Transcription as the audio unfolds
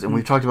And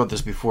we've talked about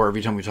this before,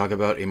 every time we talk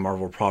about a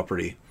Marvel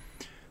property,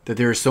 that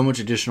there is so much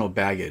additional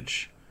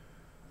baggage.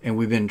 And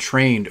we've been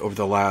trained over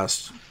the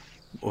last,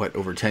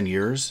 over 10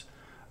 years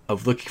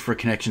of looking for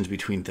connections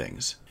between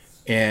things.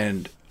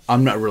 And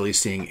I'm not really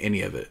seeing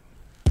any of it.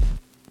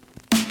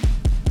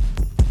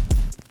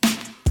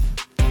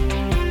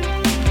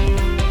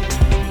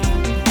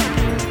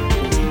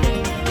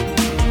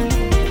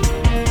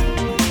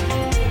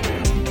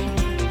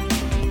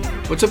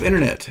 What's up,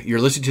 Internet? You're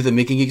listening to the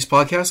Making Geeks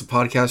podcast, a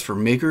podcast for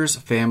makers,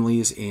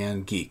 families,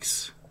 and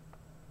geeks.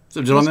 What's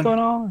up, gentlemen? What's going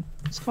on?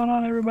 What's going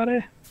on,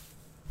 everybody?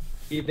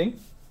 Evening.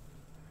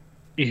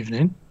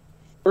 Evening.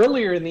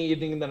 Earlier in the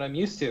evening than I'm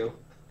used to,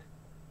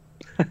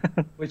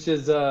 which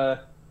is,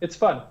 it's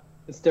fun.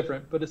 It's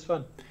different, but it's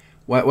fun.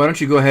 Why don't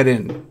you go ahead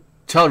and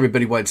tell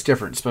everybody why it's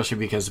different, especially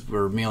because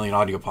we're mainly an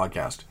audio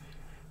podcast.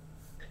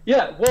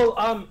 Yeah,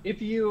 well,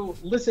 if you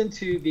listened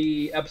to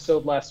the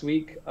episode last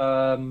week,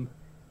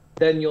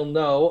 then you'll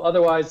know.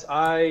 Otherwise,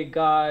 I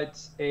got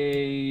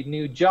a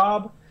new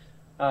job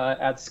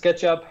at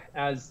SketchUp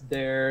as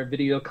their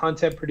video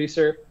content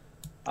producer.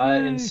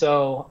 And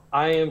so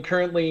I am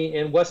currently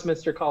in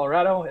Westminster,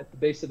 Colorado at the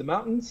base of the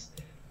mountains,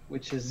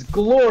 which is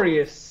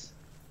glorious.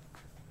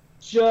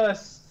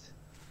 Just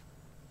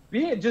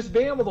being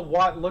able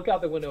to look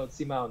out the window and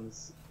see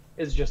mountains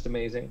is just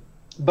amazing.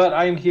 But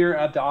I'm here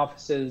at the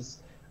offices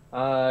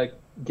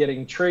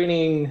getting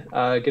training,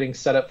 getting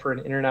set up for an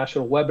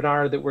international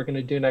webinar that we're going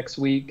to do next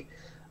week.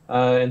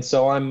 And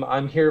so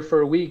I'm here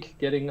for a week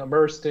getting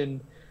immersed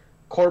in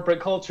corporate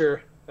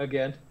culture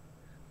again,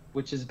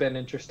 which has been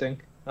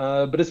interesting.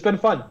 But it's been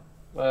fun.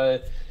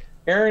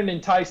 Aaron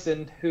and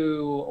Tyson,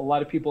 who a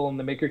lot of people in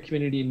the maker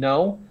community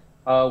know,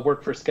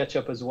 work for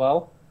SketchUp as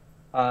well.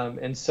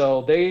 And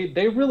so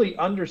they really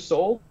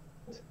undersold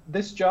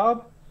this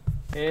job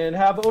and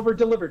have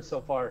over-delivered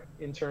so far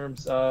in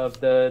terms of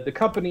the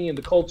company and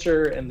the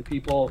culture and the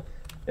people,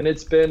 and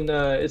it's been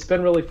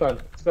really fun.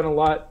 It's been a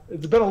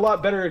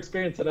lot better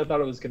experience than I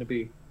thought it was going to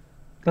be.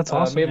 That's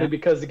awesome. Mainly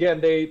because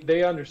again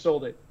they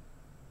undersold it,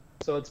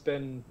 so it's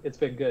been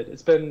good.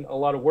 It's been a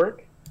lot of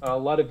work, a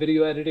lot of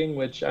video editing,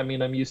 which I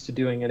mean I'm used to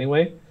doing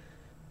anyway,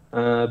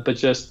 but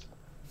just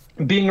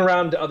being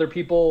around other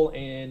people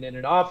and in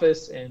an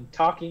office and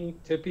talking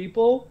to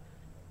people,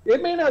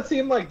 it may not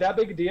seem like that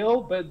big a deal,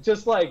 but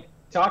just like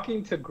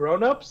talking to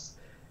grown-ups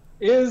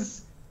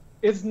is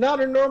not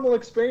a normal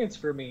experience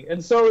for me,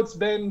 and so it's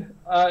been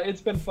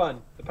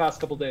fun the past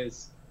couple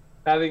days,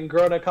 having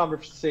grown-up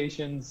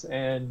conversations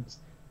and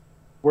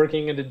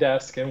working at a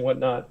desk and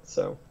whatnot.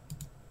 So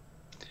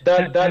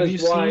that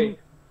is why.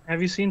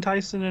 Have you seen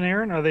Tyson and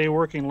Aaron? Are they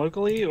working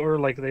locally or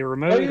like they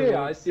remote? Oh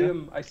yeah, I see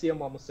them. I see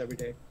them almost every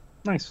day.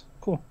 Nice,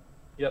 cool.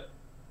 Yep.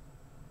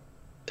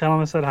 Tell them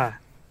I said hi.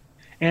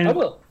 And I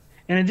will.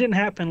 And it didn't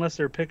happen unless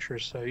there are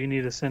pictures, so you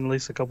need to send at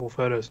least a couple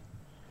photos.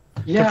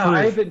 Yeah,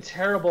 I've been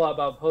terrible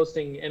about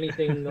posting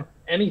anything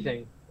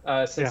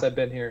since I've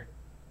been here.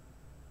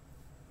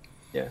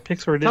 Yeah.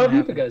 Pixar didn't How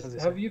happen.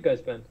 have you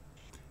guys been?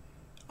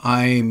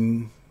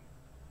 I'm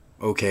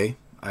okay,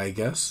 I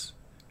guess.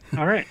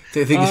 All right.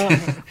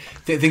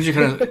 Things are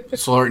kind of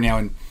slow right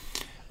now,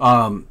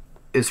 and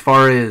as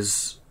far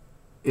as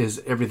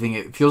everything,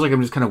 it feels like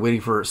I'm just kind of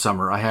waiting for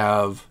summer. I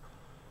have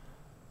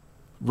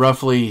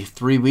roughly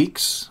 3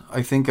 weeks,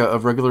 I think,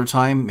 of regular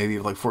time, maybe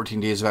like 14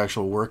 days of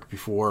actual work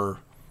before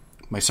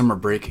my summer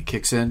break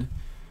kicks in.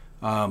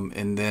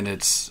 And then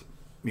it's,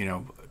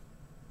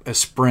 a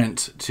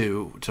sprint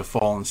to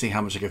fall and see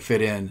how much I can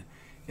fit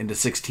into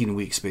 16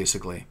 weeks,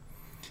 basically,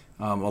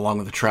 along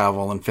with the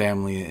travel and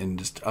family and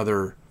just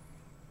other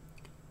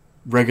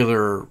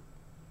regular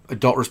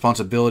adult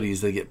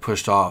responsibilities that get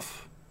pushed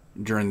off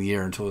during the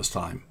year until this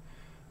time.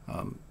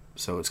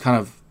 So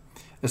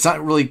it's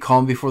not really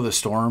calm before the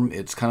storm.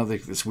 It's kind of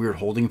like this weird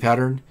holding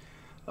pattern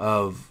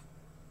of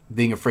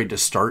being afraid to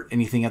start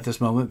anything at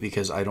this moment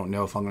because I don't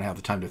know if I'm going to have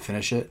the time to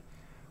finish it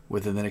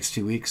within the next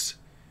 2 weeks,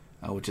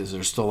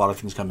 there's still a lot of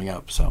things coming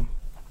up. So,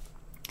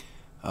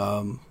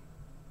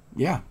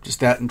 yeah,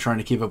 just that and trying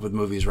to keep up with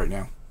movies right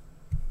now.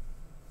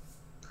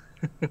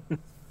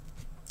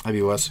 Have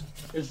you, Wes?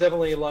 There's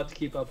definitely a lot to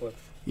keep up with.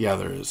 Yeah,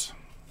 there is.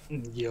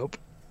 Yep.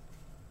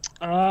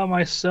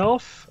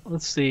 Myself,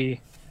 let's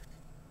see.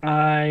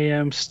 I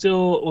had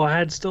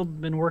still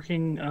been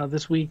working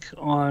this week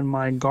on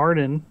my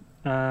garden.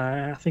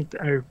 I think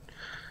I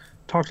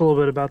talked a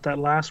little bit about that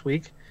last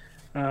week.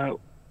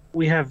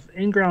 We have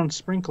in-ground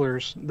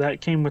sprinklers that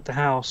came with the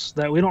house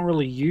that we don't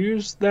really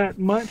use that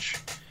much.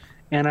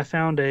 And I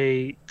found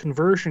a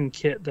conversion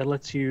kit that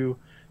lets you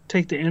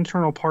take the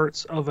internal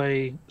parts of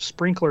a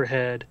sprinkler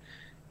head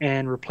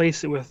and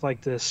replace it with like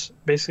this.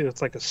 Basically,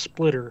 it's like a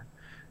splitter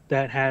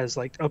that has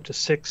like up to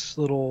 6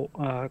 little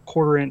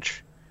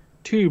quarter-inch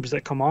tubes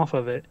that come off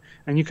of it,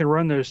 and you can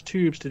run those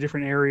tubes to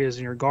different areas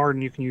in your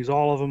garden. You can use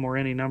all of them or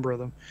any number of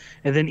them,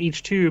 and then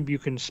each tube you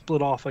can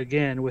split off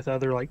again with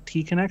other like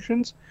T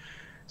connections.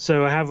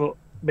 So I have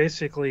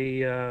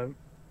basically a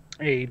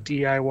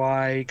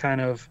DIY kind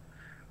of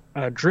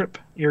drip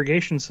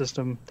irrigation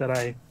system that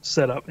I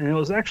set up, and it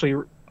was actually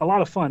a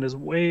lot of fun. It's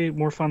way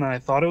more fun than I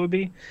thought it would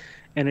be,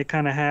 and it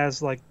kind of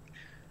has like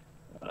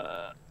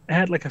it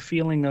had like a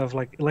feeling of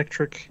like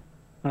electronic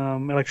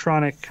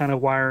kind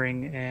of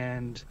wiring,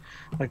 and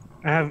like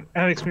I have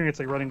experience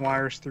like running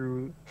wires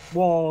through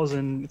walls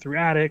and through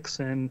attics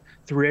and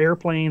through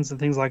airplanes and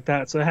things like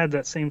that. So it had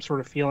that same sort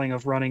of feeling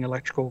of running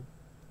electrical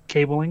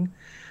cabling,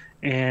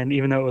 and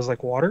even though it was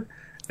like water,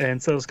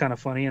 and so it was kind of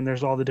funny. And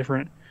there's all the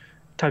different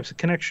types of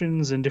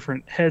connections and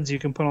different heads you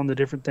can put on the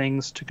different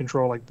things to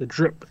control like the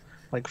drip,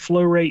 like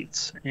flow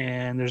rates,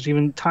 and there's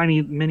even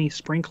tiny mini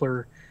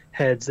sprinkler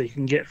heads that you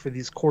can get for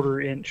these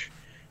 1/4 inch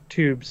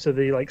tubes, so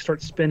they like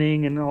start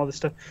spinning and all this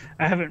stuff.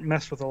 I haven't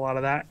messed with a lot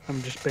of that.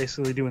 I'm just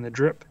basically doing the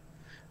drip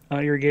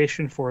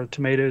irrigation for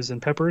tomatoes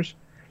and peppers,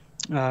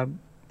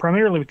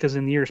 primarily because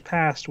in the years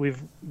past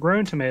we've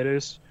grown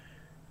tomatoes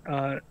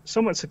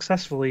somewhat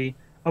successfully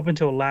up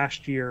until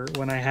last year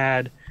when I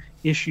had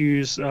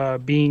issues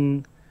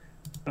being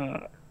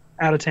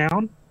out of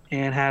town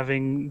and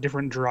having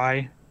different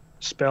dry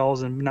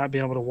spells and not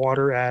being able to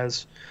water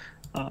as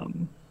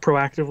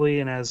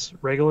proactively and as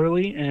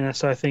regularly. And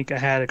so I think I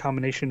had a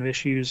combination of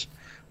issues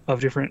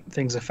of different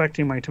things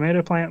affecting my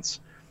tomato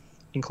plants,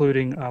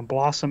 including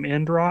blossom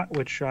end rot,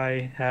 which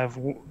I have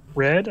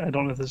read. I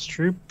don't know if this is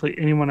true. Please,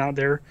 anyone out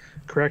there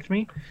correct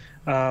me.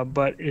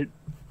 But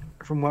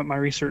from what my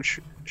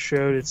research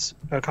showed, it's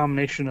a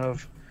combination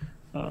of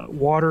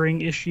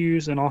watering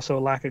issues and also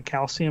a lack of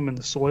calcium in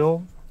the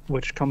soil,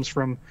 which comes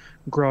from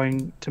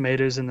growing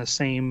tomatoes in the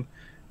same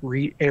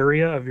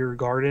area of your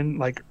garden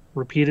like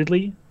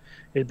repeatedly.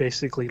 It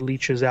basically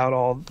leaches out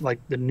all like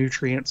the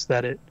nutrients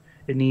that it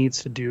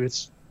needs to do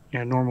its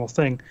normal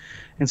thing.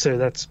 And so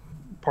that's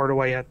part of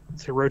why you have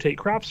to rotate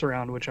crops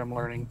around, which I'm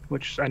learning,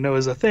 which I know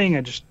is a thing.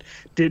 I just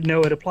didn't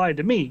know it applied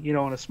to me,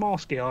 on a small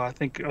scale. I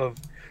think of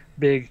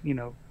big,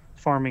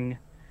 farming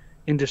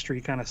industry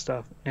kind of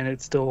stuff, and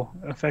it still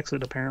affects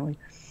it apparently.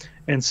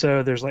 And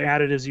so there's like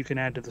additives you can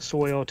add to the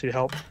soil to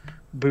help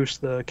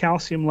boost the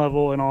calcium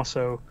level, and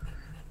also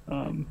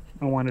I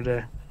wanted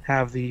to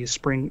have the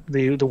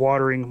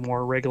watering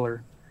more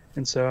regular,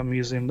 and so I'm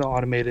using the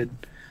automated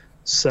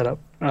setup.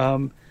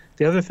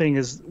 The other thing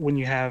is when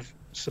you have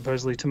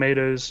supposedly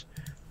tomatoes,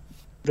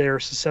 they're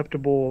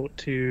susceptible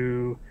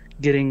to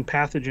getting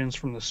pathogens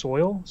from the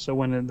soil. So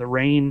when the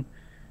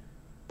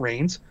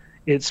rains,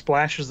 it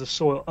splashes the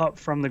soil up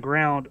from the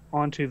ground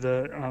onto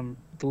the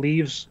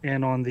leaves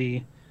and on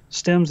the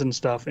stems and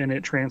stuff, and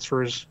it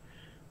transfers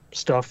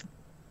stuff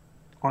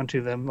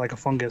onto them like a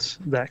fungus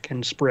that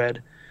can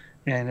spread.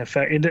 And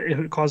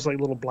it causes like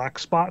little black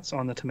spots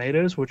on the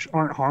tomatoes, which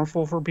aren't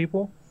harmful for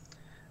people,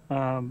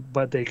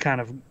 but they kind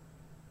of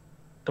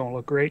don't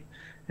look great.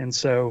 And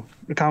so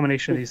the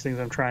combination of these things,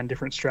 I'm trying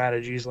different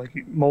strategies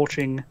like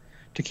mulching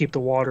to keep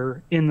the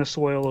water in the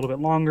soil a little bit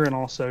longer, and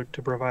also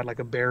to provide like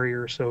a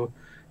barrier so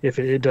if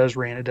it does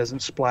rain, it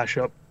doesn't splash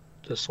up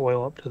the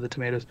soil up to the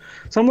tomatoes.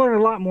 So I'm learning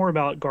a lot more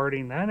about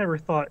gardening that I never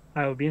thought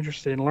I would be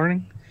interested in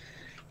learning.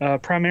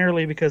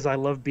 Primarily because I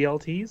love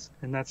BLTs,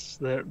 and that's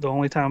the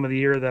only time of the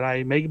year that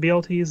I make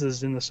BLTs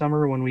is in the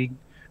summer when we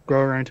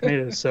grow our own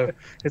tomatoes. So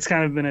it's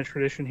kind of been a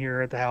tradition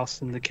here at the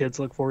house, and the kids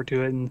look forward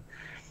to it, and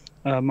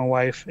my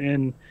wife.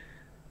 And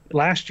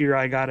last year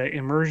I got an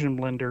immersion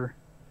blender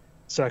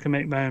so I can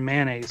make my own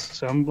mayonnaise.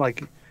 So I'm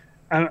like,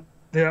 I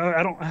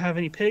don't have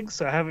any pigs,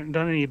 so I haven't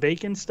done any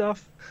bacon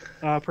stuff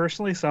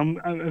personally. So I'm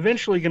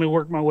eventually going to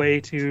work my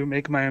way to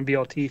make my own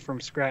BLT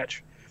from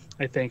scratch,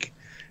 I think.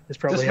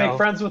 Just make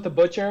friends with the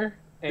butcher,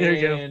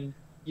 and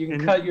you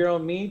can cut your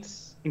own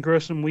meats. And grow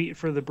some wheat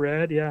for the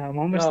bread. Yeah, I'm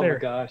almost there. Oh, my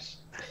gosh.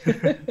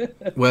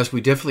 Wes,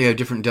 we definitely have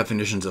different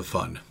definitions of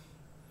fun.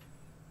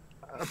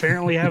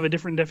 Apparently I have a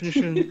different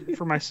definition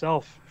for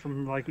myself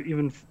from like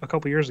even a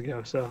couple years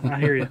ago, so I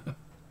hear you.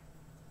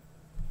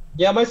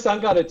 Yeah, my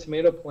son got a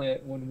tomato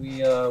plant when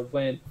we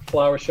went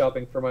flower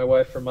shopping for my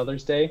wife for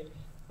Mother's Day,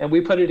 and we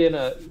put it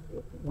in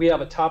we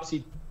have a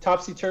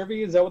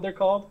topsy-turvy, is that what they're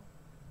called?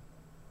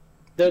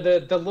 They're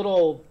the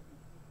little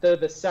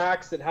the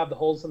sacks that have the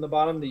holes in the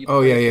bottom that you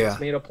put the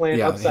tomato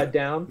plant upside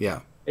down.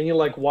 Yeah. And you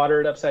like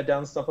water it upside down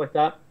and stuff like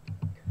that.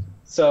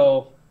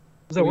 So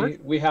does that work?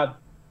 We have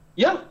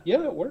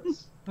it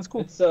works. That's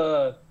cool.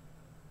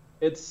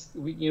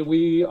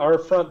 Our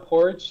front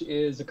porch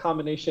is a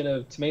combination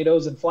of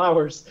tomatoes and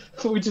flowers,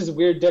 which is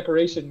weird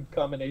decoration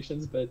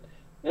combinations, but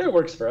it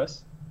works for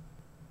us.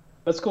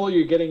 That's cool.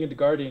 You're getting into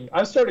gardening.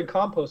 I started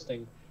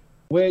composting,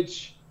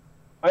 which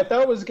I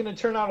thought was going to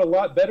turn out a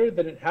lot better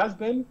than it has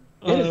been.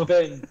 It has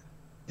been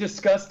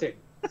disgusting.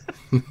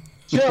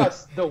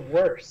 Just the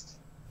worst.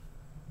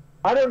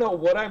 I don't know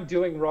what I'm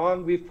doing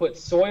wrong. We've put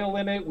soil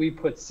in it. We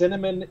put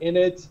cinnamon in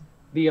it.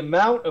 The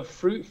amount of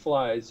fruit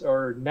flies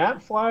or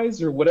gnat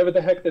flies or whatever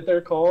the heck that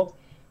they're called,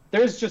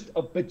 there's just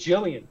a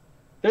bajillion.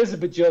 There's a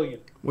bajillion.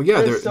 Well,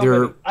 yeah,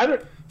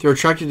 they're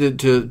attracted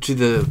to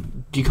the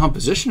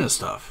decomposition of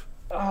stuff.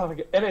 Oh my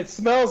God. And it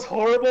smells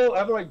horrible.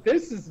 I'm like,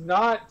 this is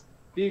not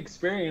the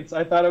experience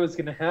I thought I was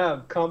going to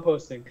have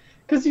composting.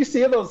 because you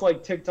see those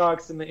like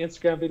TikToks and the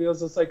Instagram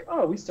videos. It's like,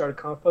 oh, we started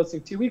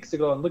composting 2 weeks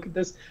ago, and look at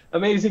this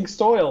amazing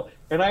soil.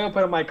 And I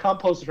open up my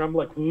composter, and I'm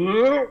like,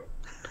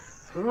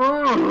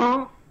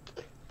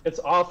 it's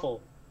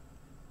awful.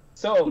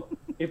 So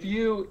if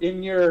you,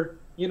 in your,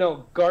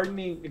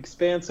 gardening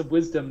expanse of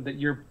wisdom that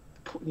you're,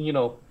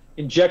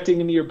 injecting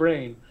into your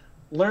brain,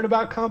 learn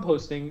about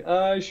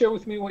composting, share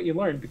with me what you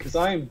learned, because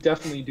I am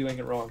definitely doing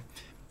it wrong.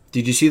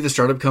 Did you see the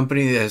startup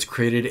company that has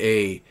created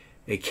a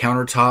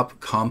countertop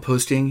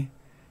composting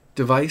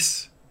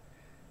device?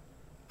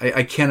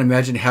 I can't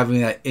imagine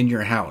having that in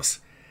your house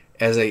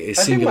as a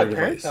singular I think my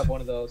parents device. have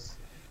one of those.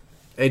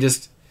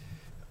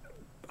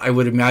 I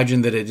would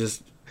imagine that it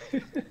just,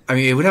 I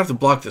mean, it would have to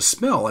block the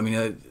smell. I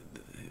mean,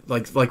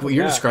 like what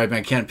you're describing,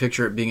 I can't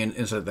picture it being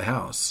inside the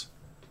house.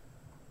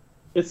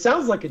 It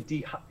sounds like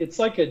it's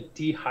like a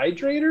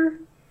dehydrator,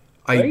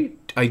 right?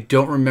 I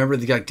don't remember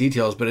the exact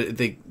details, but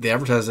they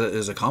advertise it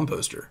as a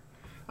composter.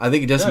 I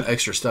think it does some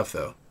extra stuff,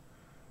 though.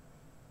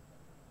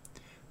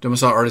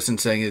 Almost saw Artisan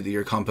saying that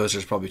your composter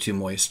is probably too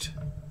moist.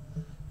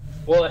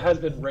 Well, it has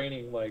been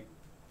raining, like,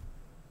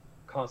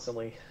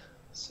 constantly,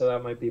 so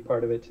that might be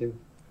part of it, too.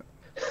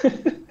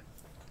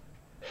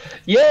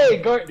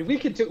 Yay! We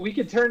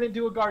could turn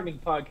into a gardening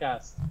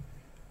podcast.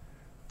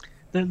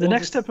 The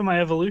next step in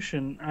my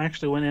evolution, I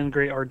actually want to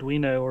integrate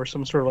Arduino or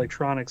some sort of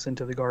electronics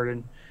into the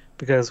garden,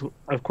 because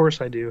of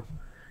course I do.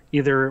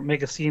 Either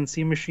make a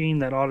CNC machine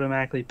that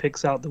automatically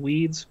picks out the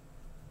weeds,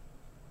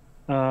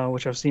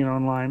 which I've seen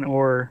online,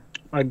 or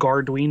a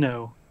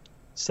Garduino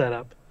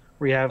setup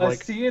where you have a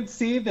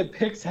CNC that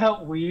picks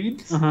out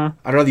weeds. I'd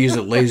rather use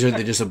a laser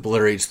that just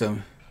obliterates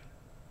them.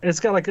 It's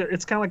got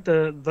it's kind of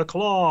like the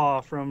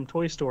claw from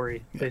Toy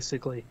Story,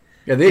 basically.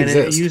 Yeah, they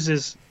exist. It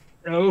uses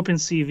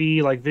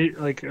OpenCV, like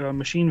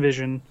machine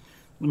vision,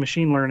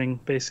 machine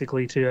learning,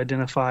 basically, to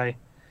identify.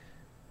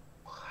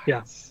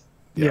 Yeah.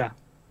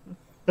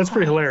 That's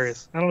pretty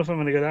hilarious. I don't know if I'm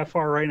going to go that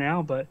far right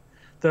now, but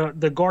the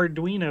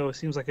Garduino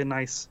seems like a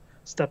nice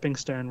stepping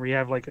stone where you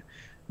have like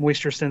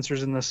moisture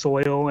sensors in the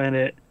soil, and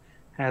it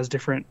has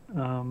different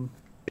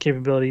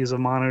capabilities of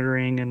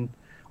monitoring and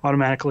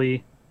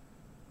automatically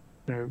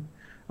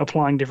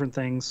applying different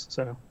things.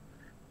 So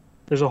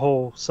there's a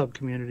whole sub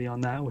community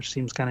on that, which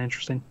seems kind of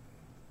interesting.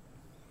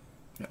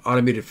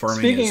 Automated farming.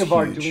 Speaking of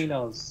huge.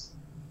 Arduinos,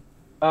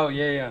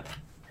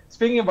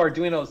 Speaking of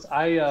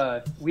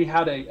Arduinos, we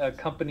had a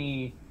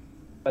company,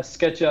 a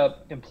SketchUp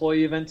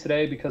employee event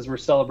today because we're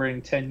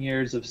celebrating 10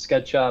 years of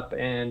SketchUp,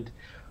 and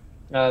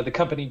the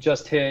company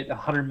just hit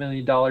 $100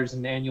 million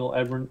in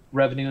annual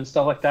revenue and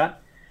stuff like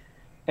that.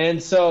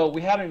 And so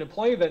we had an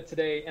employee event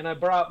today, and I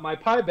brought my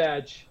Pi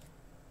badge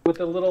with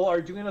a little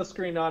Arduino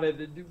screen on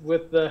it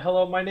with the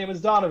 "Hello, my name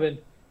is Donovan."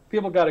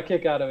 People got a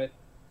kick out of it.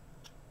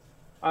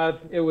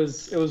 It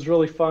was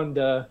really fun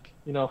to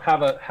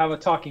have a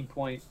talking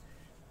point,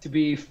 to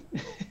be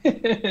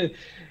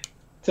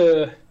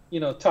to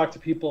talk to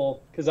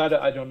people, because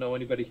I don't know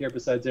anybody here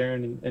besides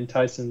Aaron and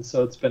Tyson,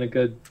 so it's been a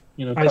good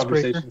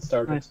conversation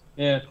starter. Nice.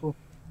 Yeah, cool.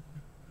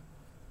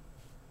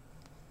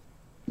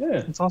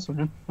 Yeah, it's awesome,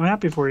 man. I'm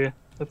happy for you.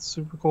 That's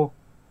super cool.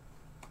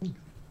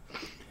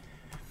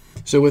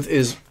 So with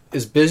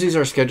as busy as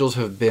our schedules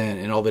have been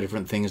and all the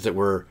different things that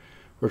we're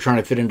trying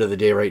to fit into the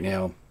day right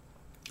now,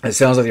 it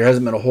sounds like there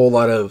hasn't been a whole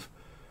lot of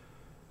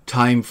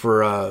time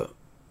for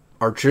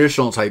our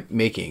traditional type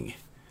making.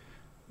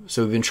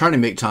 So we've been trying to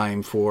make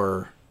time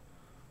for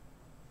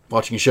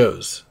watching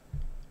shows.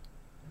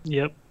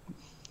 Yep.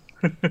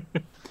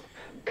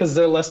 Because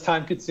they're less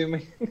time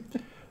consuming.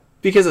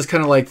 Because it's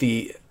kind of like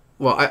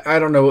I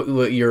don't know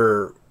what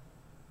your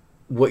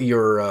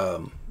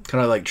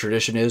kind of like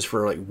tradition is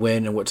for like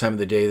when and what time of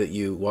the day that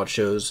you watch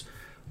shows,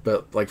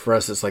 but like for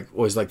us it's like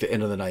always like the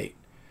end of the night.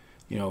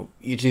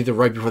 It's either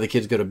right before the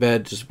kids go to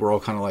bed, just we're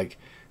all kind of like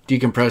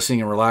decompressing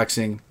and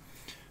relaxing,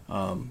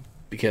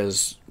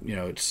 because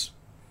it's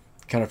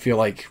kind of feel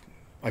like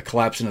I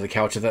collapse into the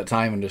couch at that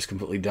time and just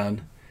completely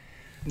done.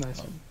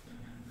 Nice.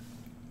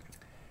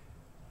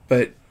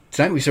 But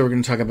tonight we said we're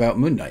going to talk about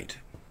Moon Knight,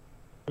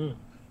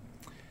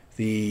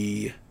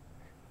 the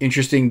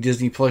interesting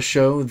Disney Plus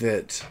show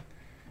that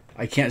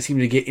I can't seem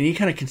to get any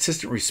kind of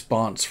consistent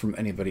response from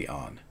anybody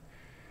on.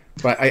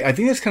 But I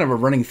think that's kind of a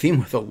running theme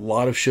with a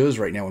lot of shows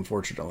right now,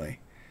 unfortunately.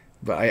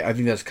 But I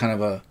think that's kind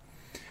of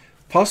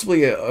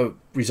possibly a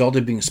result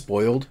of being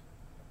spoiled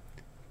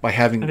by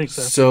having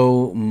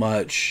so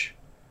much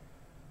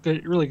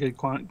really good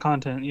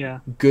content, yeah.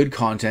 Good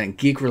content,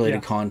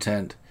 geek-related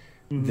content,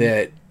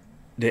 that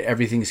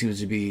everything seems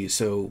to be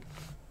so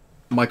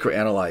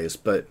microanalyzed.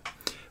 But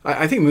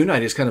I think Moon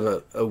Knight is kind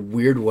of a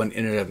weird one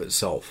in and of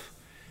itself.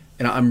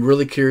 And I'm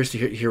really curious to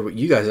hear what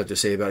you guys have to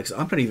say about it, because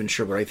I'm not even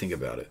sure what I think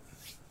about it.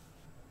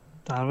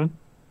 Donovan?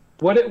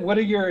 What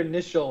are your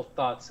initial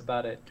thoughts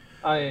about it?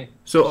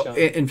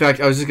 In fact,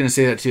 I was just going to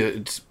say that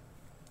too. It's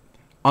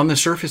on the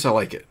surface, I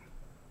like it.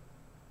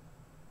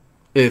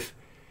 If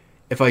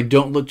I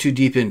don't look too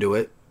deep into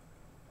it,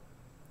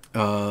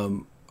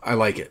 I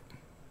like it.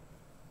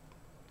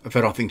 If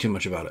I don't think too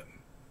much about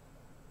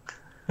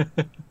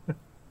it.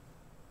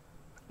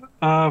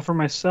 For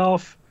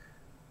myself,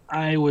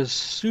 I was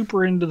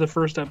super into the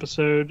first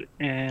episode,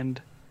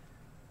 and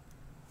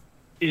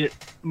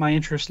my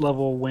interest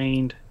level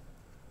waned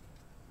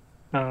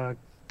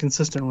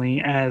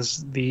consistently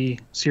as the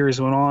series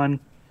went on,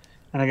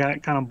 and I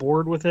got kind of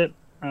bored with it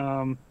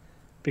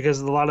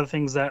because a lot of the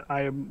things that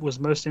I was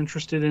most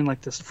interested in,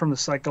 like this from the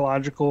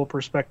psychological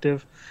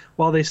perspective,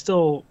 while they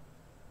still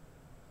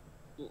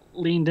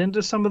leaned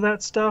into some of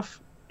that stuff,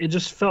 it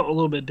just felt a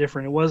little bit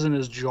different. It wasn't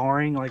as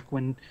jarring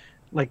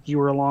like you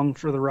were along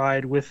for the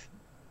ride with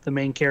the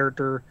main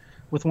character,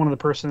 with one of the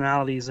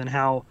personalities, and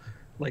how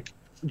like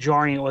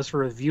jarring it was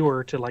for a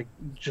viewer to like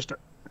just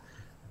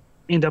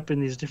end up in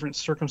these different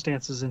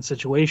circumstances and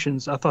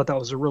situations. I thought that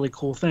was a really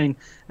cool thing,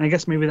 and I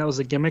guess maybe that was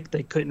a gimmick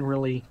they couldn't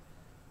really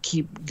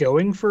keep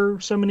going for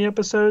so many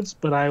episodes,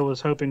 but I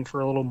was hoping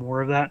for a little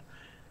more of that.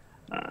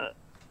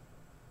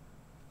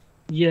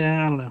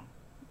 Yeah, I don't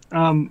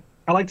know.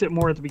 I liked it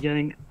more at the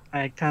beginning.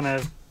 I kind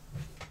of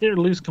didn't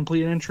lose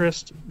complete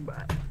interest,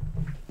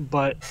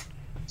 but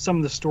some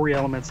of the story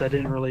elements I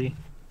didn't really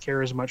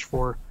care as much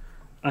for.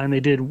 And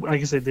they did,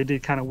 like I said, they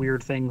did kind of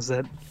weird things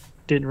that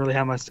didn't really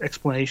have much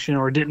explanation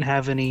or didn't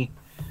have any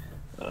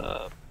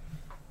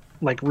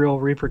like real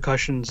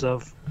repercussions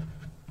of.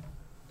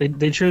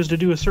 They chose to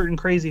do a certain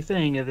crazy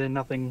thing and then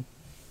nothing.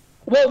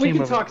 Well, we came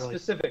can of it, talk really.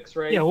 specifics,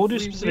 right? Yeah, we'll do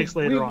specifics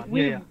later on.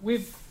 Yeah.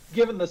 We've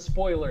given the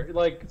spoilers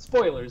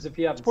if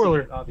you haven't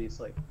Spoiler. seen it,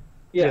 obviously.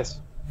 Yes.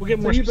 We'll get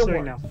So more you've been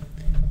specific warned. now.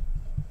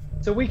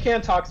 So we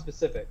can talk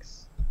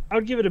specifics. I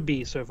would give it a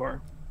B so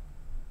far.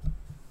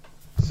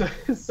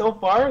 So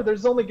far,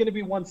 there's only going to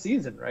be one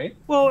season, right?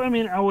 Well, I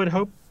mean, I would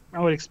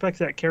expect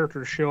that character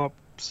to show up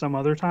some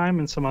other time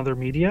in some other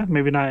media.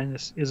 Maybe not in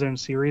his own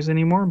series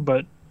anymore,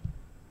 but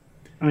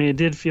I mean, it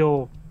did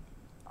feel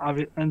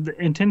and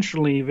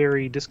intentionally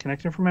very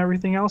disconnected from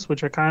everything else,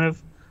 which I kind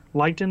of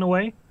liked in a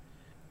way.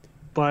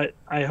 But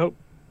I hope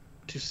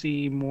to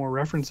see more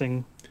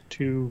referencing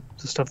to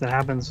the stuff that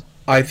happens.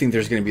 I think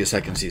there's going to be a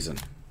second season.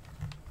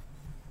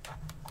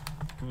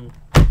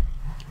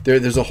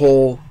 There's a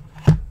whole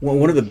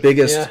one of the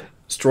biggest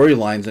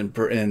storylines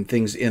and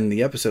things in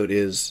the episode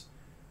is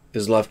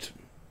left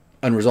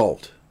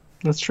unresolved.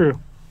 That's true.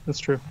 That's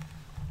true.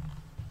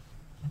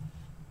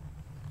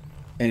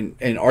 And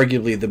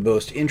arguably the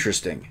most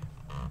interesting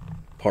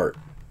part.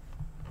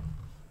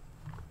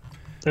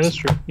 That is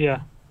true.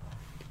 Yeah.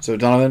 So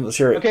Donovan, let's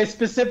hear it. Okay,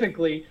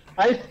 specifically,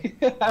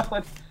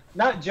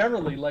 not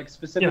generally, like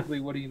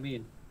specifically, What do you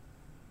mean?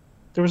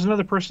 There was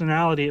another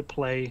personality at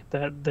play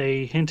that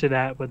they hinted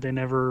at, but they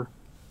never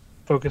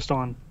focused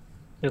on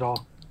at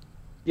all.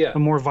 Yeah. A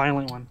more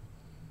violent one.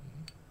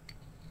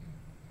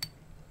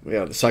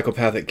 Yeah, the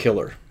psychopathic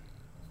killer.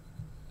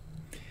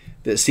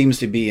 That seems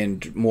to be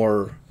in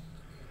more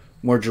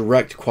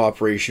direct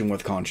cooperation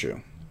with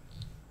Khonshu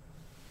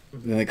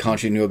than that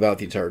Khonshu knew about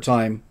the entire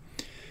time,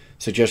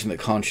 suggesting that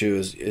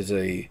Khonshu is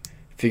a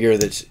figure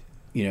that's,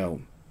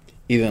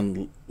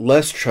 even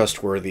less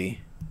trustworthy.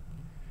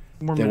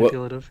 More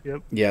manipulative,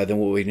 yep. Yeah, than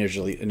what we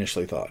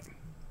initially thought.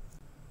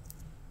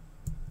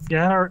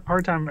 Yeah, I had a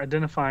hard time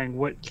identifying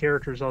what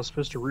characters I was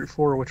supposed to root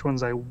for, which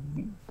ones I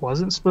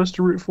wasn't supposed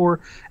to root for,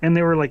 and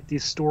they were like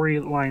these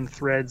storyline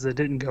threads that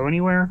didn't go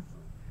anywhere.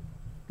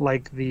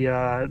 Like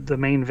the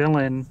main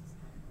villain,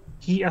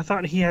 I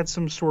thought he had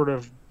some sort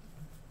of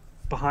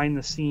behind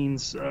the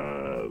scenes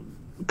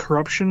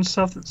corruption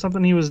stuff.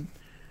 Something he was.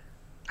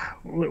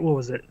 What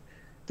was it?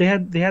 They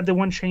had the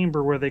one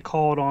chamber where they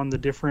called on the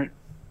different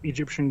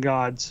Egyptian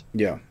gods.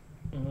 Yeah.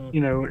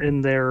 Mm-hmm.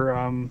 In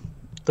their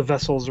the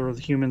vessels or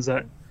the humans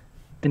that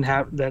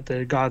that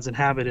the gods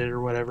inhabited or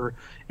whatever.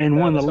 And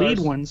one of the lead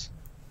ones.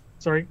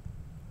 Sorry.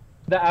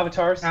 The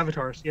avatars.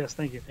 Avatars. Yes,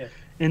 thank you. Yeah.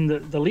 And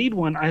the lead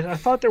one, I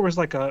thought there was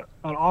like an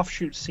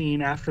offshoot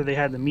scene after they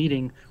had the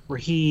meeting where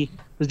he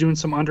was doing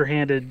some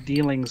underhanded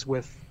dealings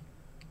with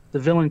the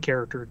villain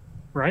character,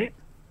 right?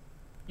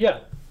 Yeah.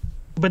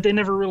 But they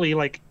never really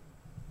like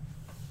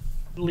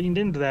leaned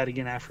into that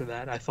again after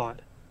that, I thought.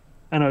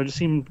 I know, it just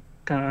seemed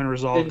kind of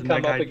unresolved. Didn't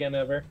come up again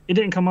ever. It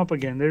didn't come up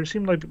again. There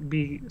seemed like to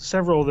be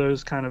several of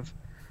those kind of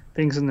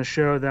things in the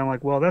show that I'm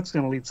like, well, that's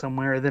going to lead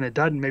somewhere. And then it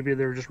doesn't. Maybe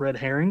they were just red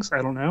herrings.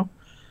 I don't know.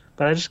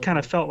 But I just kind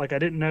of felt like I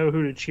didn't know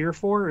who to cheer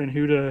for and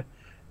who to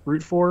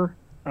root for.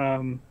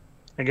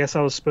 I guess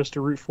I was supposed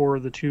to root for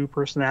the two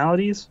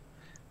personalities,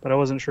 but I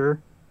wasn't sure.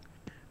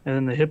 And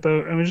then the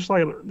hippo, I mean, just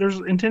like there's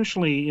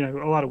intentionally,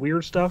 a lot of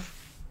weird stuff.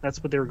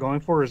 That's what they were going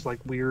for, is like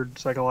weird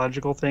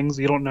psychological things.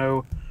 You don't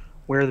know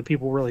where the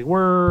people really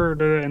were,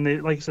 and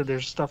they, like you said,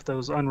 there's stuff that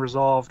was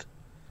unresolved.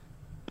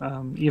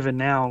 Even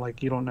now,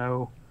 like you don't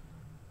know,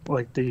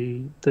 like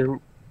the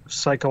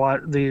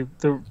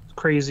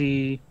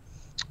crazy,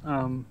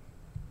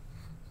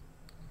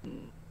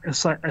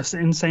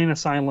 insane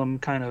asylum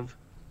kind of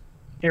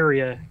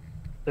area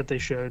that they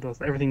showed.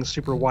 Everything's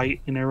super white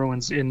and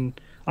everyone's in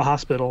a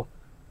hospital.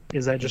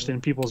 Is that just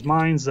in people's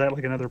minds? Is that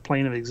like another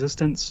plane of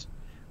existence?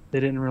 They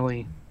didn't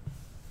really,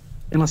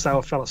 unless I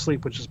fell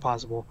asleep, which is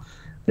possible.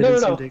 They didn't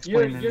seem to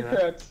explain any You're of that.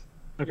 correct.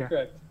 Okay. You're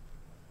correct.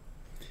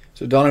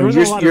 So, Donovan,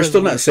 you're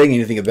still not saying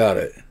anything about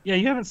it. Yeah,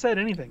 you haven't said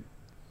anything,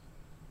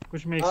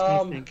 which makes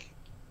me think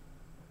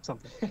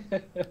something.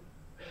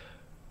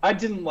 I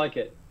didn't like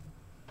it.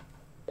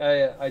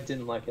 I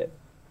didn't like it.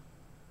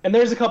 And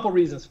there's a couple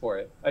reasons for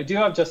it. I do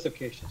have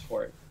justifications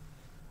for it.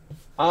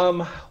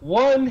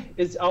 One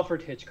is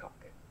Alfred Hitchcock.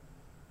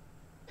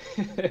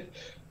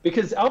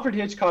 Because Alfred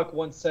Hitchcock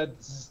once said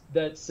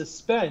that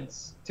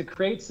to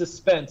create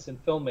suspense in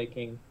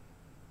filmmaking,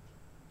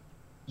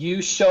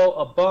 you show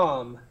a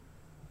bomb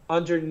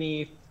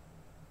underneath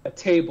a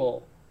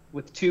table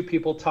with two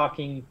people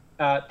talking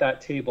at that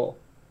table.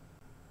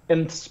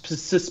 And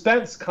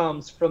suspense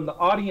comes from the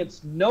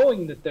audience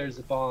knowing that there's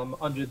a bomb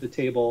under the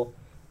table,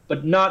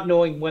 but not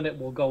knowing when it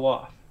will go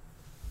off.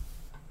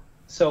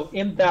 So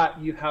in that,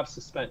 you have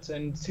suspense.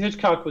 And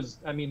Hitchcock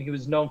he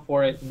was known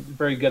for it and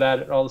very good at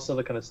it, all this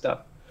other kind of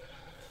stuff.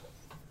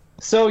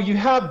 So you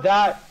have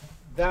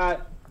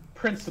that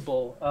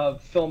principle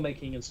of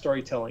filmmaking and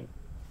storytelling.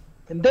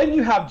 And then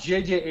you have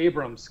J.J.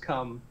 Abrams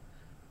come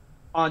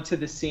onto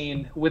the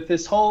scene with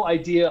this whole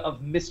idea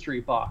of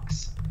mystery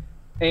box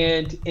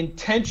and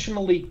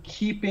intentionally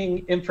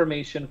keeping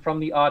information from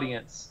the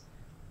audience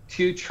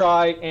to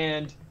try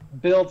and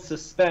build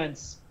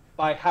suspense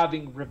by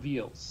having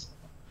reveals,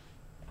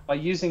 by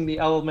using the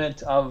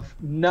element of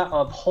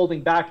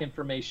holding back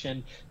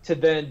information to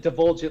then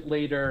divulge it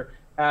later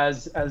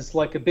as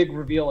like a big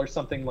reveal or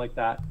something like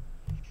that.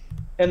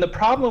 And the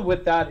problem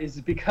with that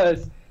is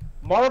because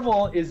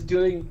Marvel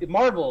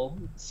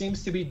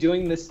seems to be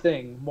doing this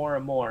thing more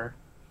and more,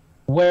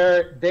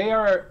 where they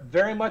are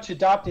very much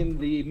adopting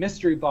the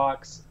mystery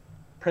box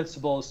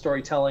principle of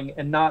storytelling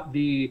and not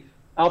the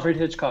Alfred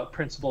Hitchcock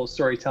principle of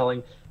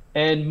storytelling.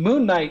 And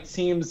Moon Knight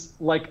seems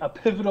like a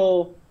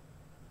pivotal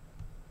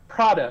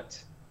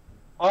product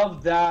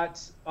of that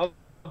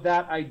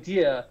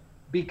idea,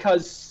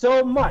 because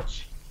so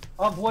much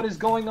of what is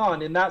going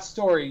on in that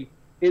story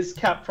is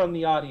kept from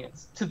the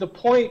audience to the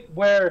point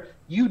where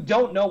you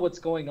don't know what's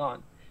going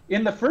on.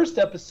 In the first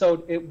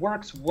episode, it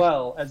works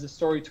well as a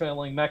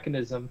storytelling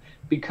mechanism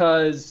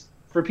because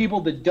for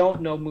people that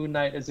don't know Moon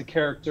Knight as a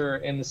character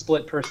and the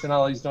split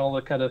personalities and all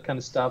that kind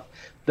of stuff,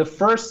 the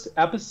first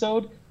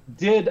episode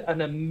did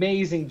an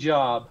amazing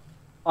job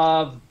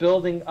of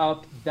building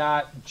up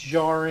that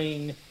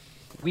jarring,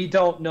 we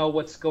don't know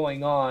what's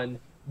going on,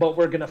 but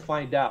we're going to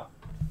find out.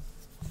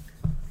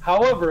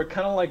 However,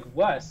 kind of like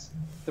Wes,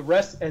 the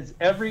rest, as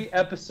every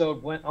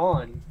episode went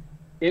on,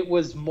 it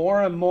was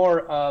more and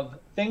more of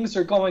things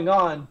are going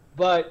on,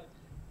 but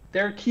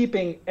they're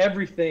keeping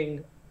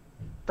everything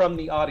from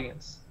the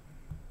audience.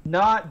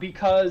 Not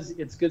because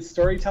it's good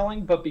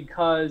storytelling, but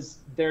because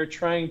they're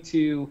trying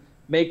to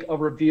make a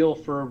reveal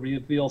for a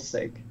reveal's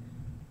sake.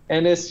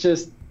 And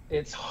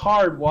it's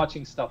hard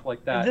watching stuff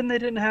like that. And then they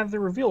didn't have the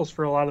reveals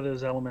for a lot of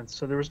those elements,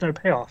 so there was no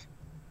payoff.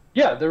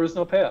 Yeah, there was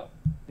no payoff.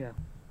 Yeah.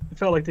 It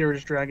felt like they were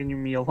just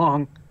dragging me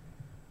along.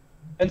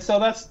 And so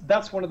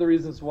that's one of the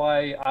reasons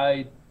why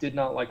I did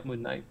not like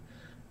Moon Knight.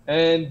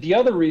 And the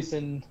other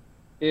reason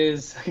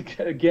is,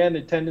 again,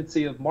 a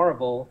tendency of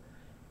Marvel,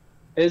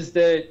 is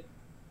that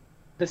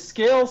the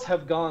scales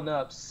have gone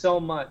up so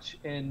much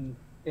in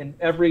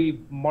every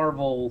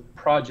Marvel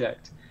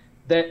project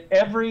that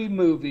every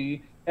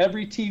movie,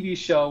 every TV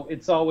show,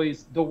 it's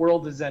always the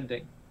world is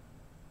ending.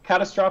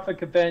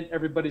 Catastrophic event,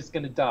 everybody's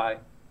going to die.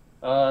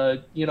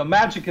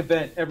 Magic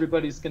event,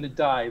 everybody's going to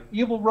die.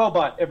 Evil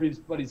robot,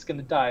 everybody's going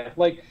to die.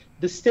 Like,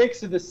 the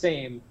stakes are the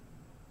same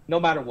no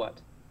matter what.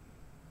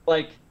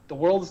 Like, the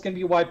world is going to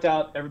be wiped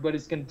out,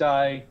 everybody's going to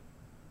die.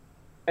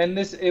 And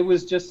it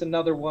was just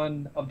another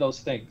one of those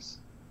things.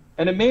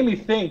 And it made me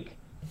think,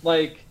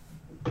 like,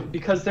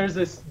 because there's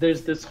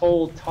this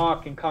whole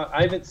talk, and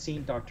I haven't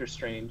seen Doctor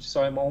Strange,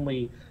 so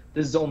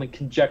this is only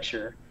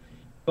conjecture.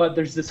 But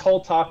there's this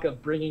whole talk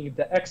of bringing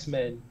the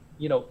X-Men,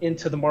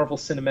 into the Marvel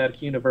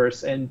Cinematic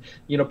Universe, and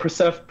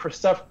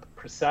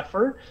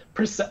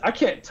I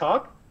can't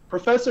talk.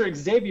 Professor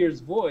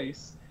Xavier's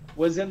voice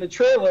was in the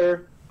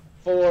trailer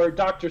for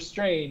Doctor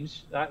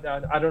Strange.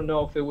 I don't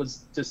know if it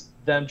was just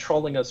them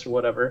trolling us or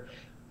whatever,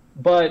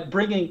 but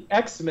bringing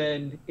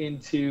X-Men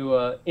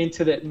into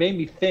that made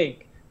me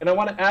think. And I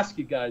want to ask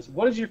you guys,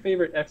 what is your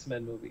favorite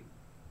X-Men movie?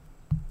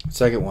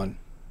 Second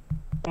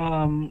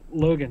one.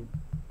 Logan.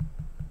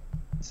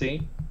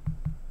 See?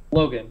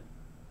 Logan.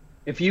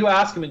 If you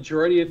ask a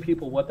majority of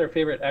people what their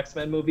favorite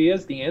X-Men movie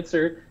is, the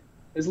answer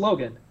is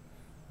Logan.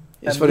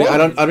 It's funny. I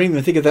don't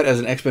even think of that as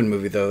an X-Men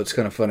movie, though. It's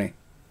kind of funny.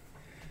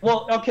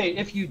 Well, okay,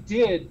 if you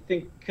did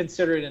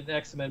consider it an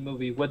X-Men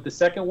movie, would the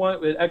second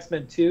one, would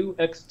X-Men 2,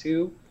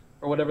 X2,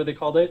 or whatever they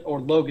called it, or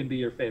Logan be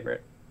your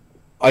favorite?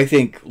 I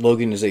think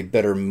Logan is a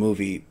better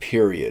movie,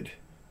 period.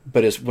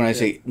 But when I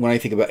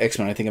think about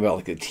X-Men, I think about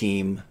like a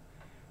team,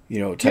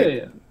 type.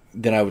 Yeah.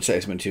 Then I would say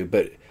X-Men 2.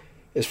 But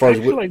as far as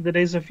I feel like the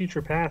Days of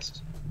Future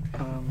Past,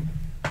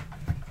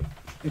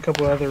 a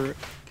couple other.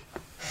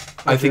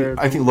 I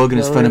think Logan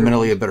is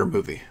fundamentally a better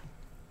movie.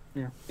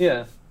 Yeah.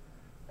 Yeah.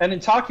 And in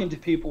talking to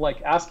people,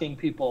 like asking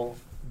people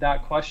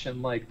that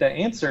question, like the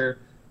answer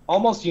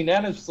almost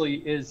unanimously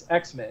is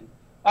X-Men.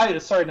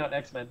 Sorry, not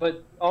X-Men,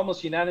 but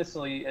almost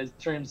unanimously in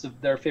terms of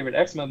their favorite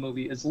X-Men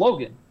movie is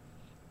Logan.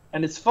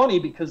 And it's funny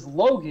because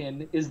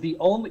Logan is the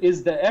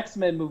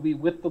X-Men movie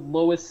with the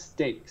lowest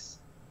stakes.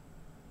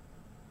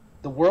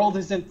 The world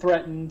isn't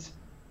threatened.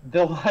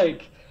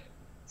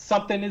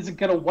 Something isn't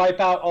going to wipe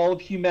out all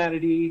of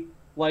humanity.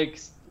 Like,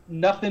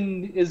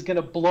 nothing is going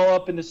to blow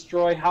up and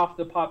destroy half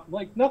the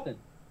nothing.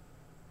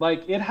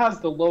 Like, it has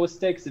the lowest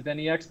stakes of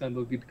any X-Men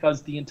movie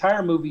because the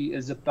entire movie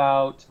is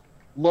about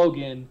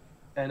Logan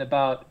and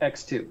about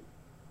X2.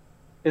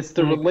 It's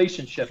the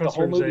relationship.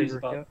 Professor The whole movie is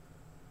about...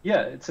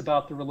 Yeah, it's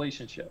about the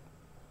relationship.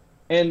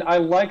 And I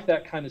like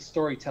that kind of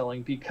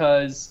storytelling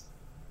because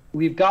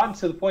we've gotten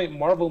to the point in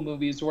Marvel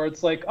movies where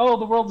it's like, oh,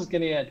 the world is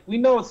going to end. We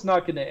know it's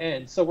not going to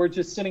end, so we're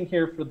just sitting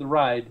here for the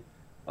ride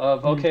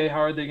of, okay, how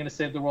are they going to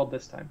save the world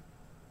this time?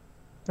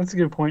 That's a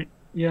good point.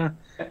 Yeah.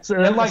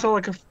 So I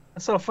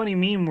saw a funny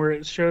meme where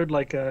it showed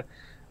like a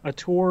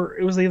tour.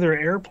 It was either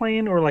an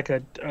airplane or like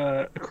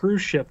a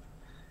cruise ship,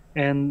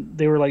 and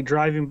they were like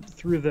driving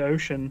through the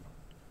ocean.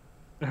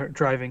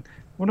 Driving.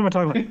 What am I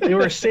talking about? They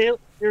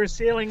were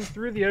sailing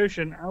through the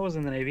ocean. I was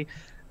in the Navy,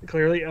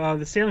 clearly.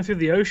 They're sailing through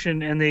the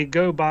ocean, and they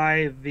go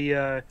by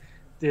the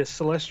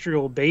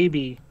celestial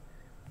baby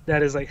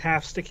that is like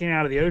half sticking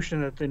out of the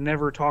ocean that they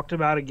never talked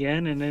about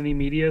again in any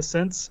media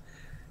since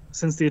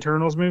the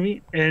Eternals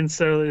movie. And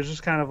so there's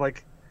just kind of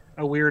like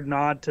a weird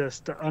nod to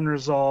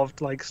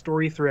unresolved like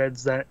story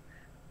threads that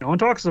no one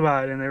talks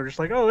about, and they're just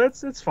like, oh,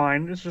 it's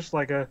fine. It's just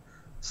like a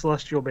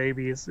celestial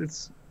baby.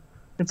 It's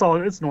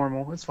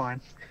normal. It's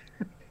fine.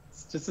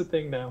 It's just a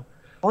thing now.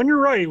 On your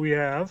right, we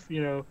have,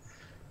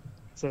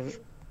 so it's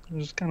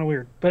just kind of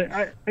weird. But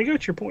I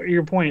get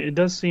your point. It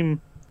does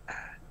seem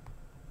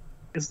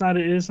it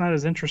is not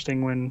as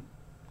interesting when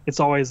it's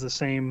always the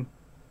same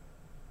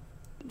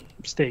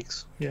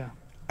stakes. Yeah.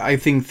 I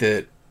think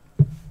that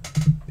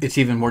it's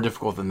even more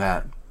difficult than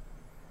that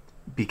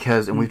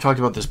because, and we've talked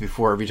about this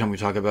before, every time we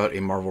talk about a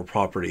Marvel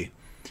property,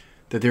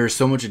 that there is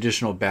so much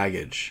additional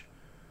baggage,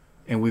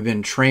 and we've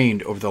been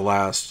trained over the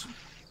last,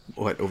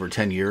 over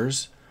 10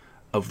 years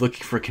of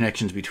looking for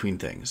connections between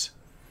things.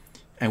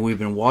 And we've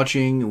been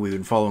watching, we've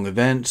been following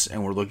events,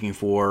 and we're looking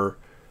for,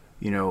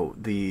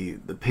 the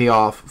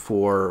payoff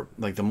for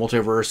like the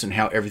multiverse and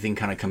how everything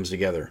kind of comes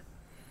together.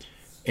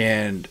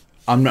 And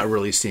I'm not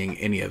really seeing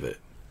any of it.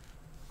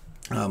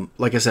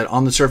 Like I said,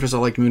 on the surface, I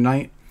liked Moon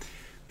Knight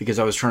because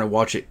I was trying to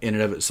watch it in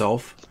and of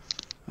itself.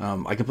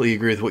 I completely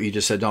agree with what you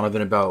just said,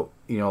 Donovan, about,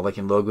 like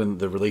in Logan,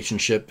 the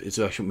relationship is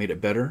actually made it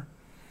better.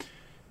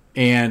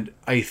 And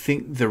I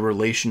think the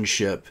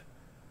relationship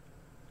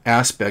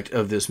aspect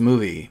of this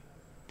movie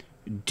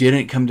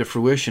didn't come to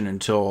fruition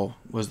until,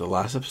 was the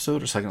last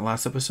episode or second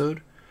last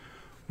episode?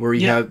 Where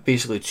you have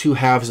basically two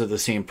halves of the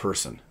same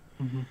person.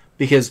 Mm-hmm.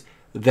 Because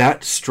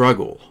that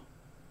struggle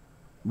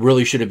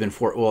really should have been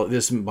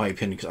this is my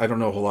opinion because I don't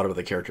know a whole lot about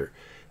the character.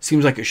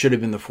 Seems like it should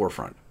have been the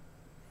forefront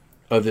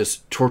of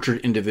this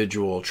tortured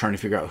individual trying to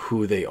figure out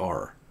who they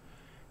are.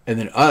 And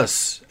then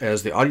us,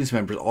 as the audience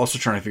members, also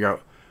trying to figure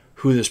out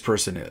who this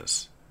person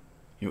is.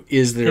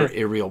 Is there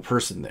a real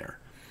person there?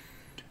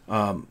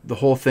 The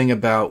whole thing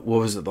about, what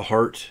was it, the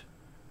heart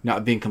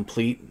not being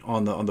complete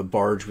on the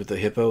barge with the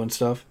hippo and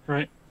stuff.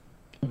 Right.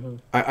 Mm-hmm.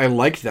 I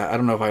liked that. I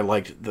don't know if I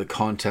liked the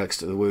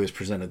context of the way it was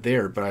presented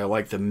there, but I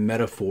liked the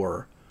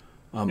metaphor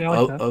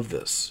of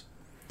this.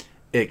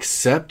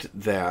 Except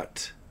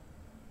that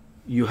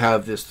you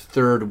have this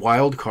third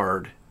wild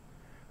card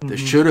that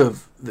should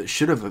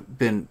have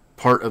been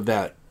part of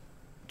that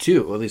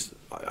too. At least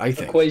I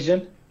think.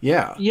 Equation.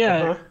 Yeah.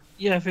 Yeah. Uh-huh.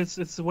 Yeah. If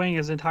it's weighing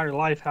his entire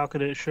life, how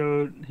could it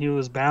show he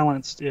was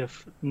balanced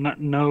if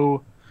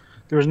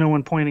there was no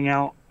one pointing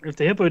out, if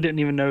the hippo didn't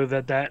even know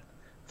that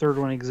third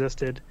one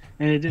existed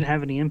and it didn't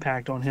have any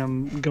impact on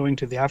him going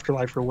to the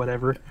afterlife or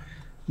whatever,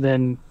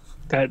 then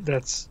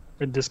that's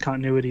a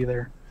discontinuity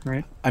there,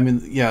 right? I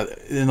mean, yeah,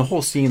 in the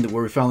whole scene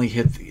where we finally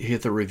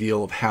hit the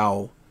reveal of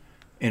how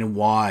and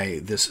why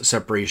this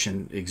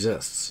separation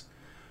exists,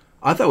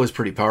 I thought was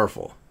pretty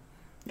powerful.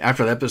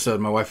 After that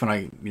episode, my wife and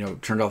I,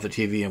 turned off the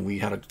TV and we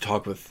had a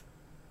talk with,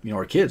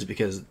 our kids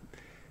because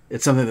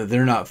it's something that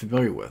they're not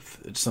familiar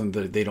with. It's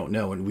something that they don't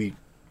know, and we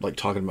like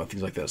talking about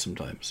things like that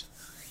sometimes.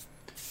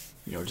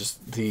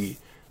 Just the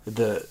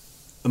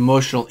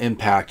emotional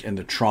impact and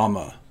the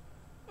trauma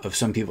of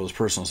some people's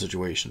personal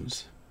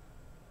situations.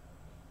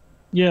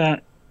 Yeah,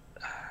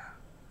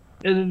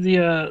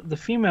 the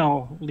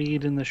female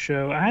lead in the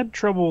show, I had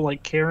trouble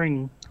like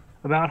caring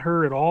about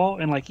her at all,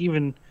 and like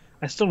even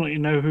I still don't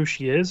even know who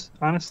she is,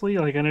 honestly.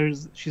 Like I know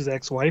she's the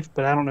ex-wife,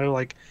 but I don't know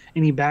like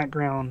any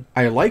background.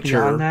 I liked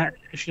her. That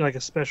is she like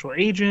a special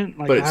agent?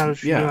 Like how does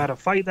she know how to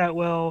fight that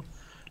well?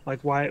 Like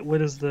why?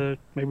 What is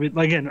maybe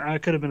again? I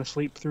could have been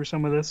asleep through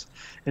some of this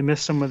and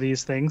missed some of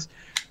these things,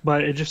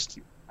 but it just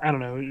I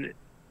don't know.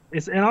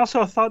 And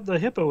also I thought the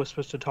hippo was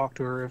supposed to talk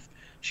to her. If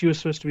she was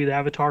supposed to be the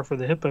avatar for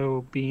the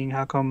hippo being,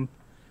 how come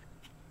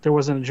there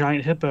wasn't a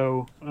giant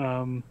hippo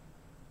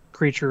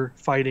creature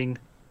fighting?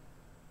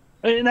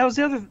 And that was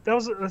the other.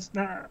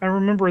 I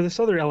remember this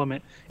other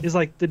element is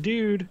like the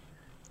dude,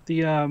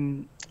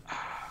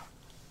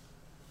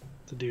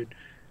 the dude.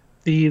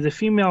 The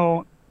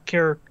female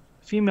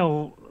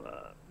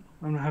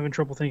I'm having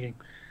trouble thinking.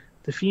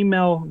 The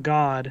female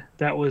god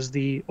that was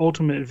the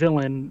ultimate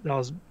villain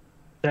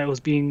that was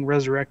being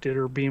resurrected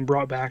or being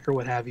brought back or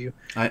what have you.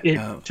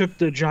 It took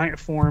the giant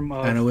form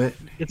of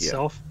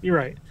itself. Yeah. You're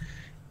right.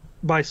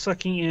 By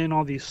sucking in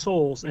all these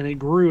souls, and it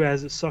grew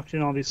as it sucked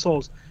in all these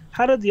souls.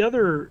 How did the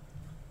other,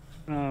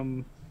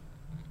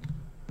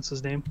 what's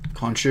his name?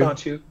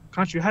 Khonshu.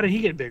 How did he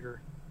get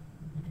bigger?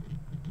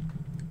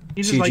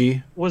 He just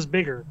CG. Was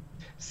bigger.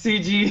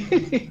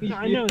 CG.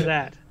 I know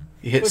that.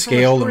 He hit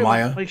scale and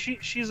Maya. Like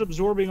she's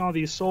absorbing all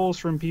these souls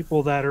from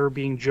people that are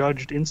being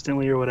judged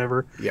instantly or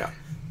whatever. Yeah.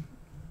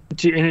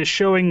 And it's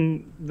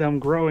showing them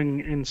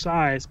growing in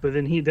size, but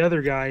then the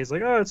other guy is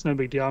like, oh, it's no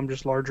big deal. I'm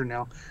just larger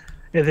now.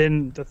 And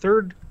then the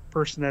third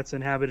person that's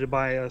inhabited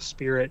by a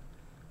spirit,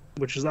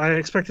 which is, I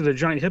expected a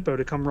giant hippo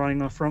to come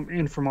running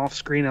from off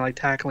screen and like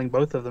tackling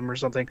both of them or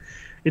something.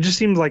 It just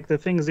seemed like the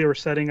things they were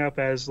setting up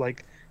as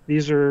like,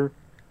 these are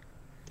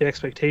the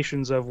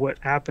expectations of what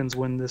happens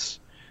when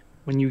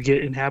you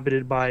get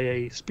inhabited by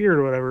a spirit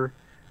or whatever.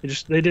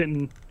 They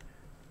didn't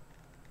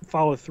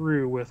follow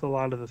through with a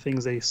lot of the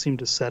things they seem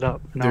to set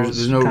up. And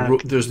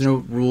there's no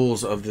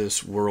rules of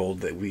this world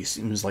that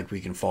seems like we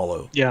can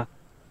follow. Yeah.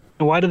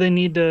 And why do they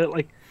need to,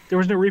 like, there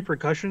was no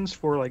repercussions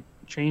for like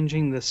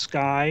changing the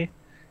sky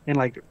and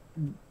like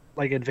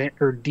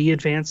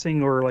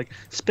de-advancing or like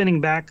spinning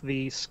back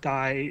the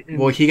sky.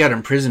 Well, he got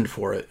imprisoned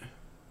for it.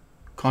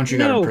 Khonshu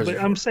got imprisoned.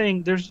 But I'm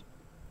saying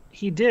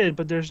he did,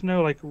 but there's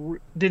no like.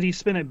 Did he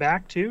spin it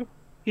back too?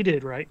 He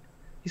did, right?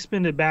 He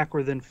spinned it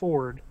backward then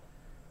forward.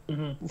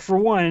 Mm-hmm. For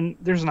one,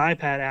 there's an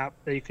iPad app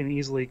that you can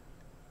easily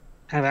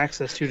have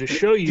access to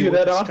show you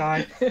the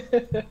sky.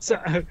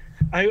 So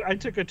I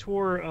took a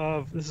tour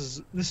of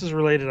this is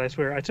related, I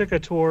swear. I took a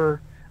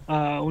tour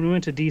when we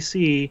went to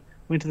DC.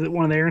 Went to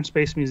one of the Air and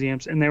Space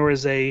Museums, and there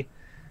was a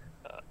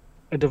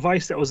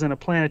device that was in a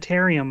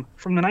planetarium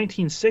from the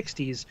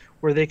 1960s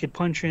where they could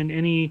punch in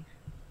any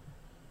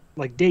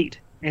like date,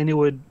 and it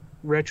would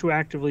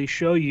retroactively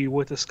show you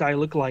what the sky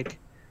looked like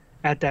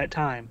at that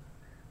time.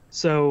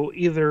 So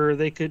either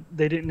they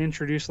didn't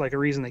introduce like a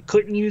reason they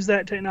couldn't use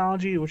that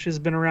technology, which has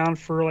been around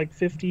for like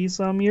 50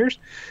 some years.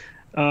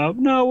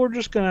 No, we're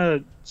just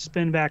gonna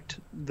spin back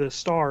the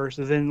stars,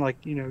 and then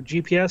like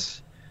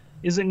GPS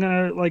isn't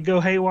gonna like go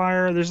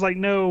haywire. There's like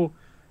no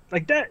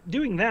like that.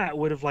 Doing that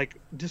would have like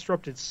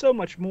disrupted so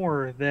much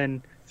more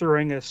than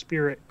throwing a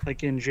spirit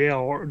like in jail,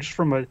 or just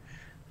from a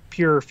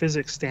pure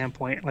physics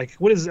standpoint. Like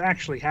what is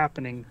actually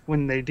happening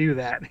when they do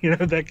that?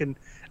 That can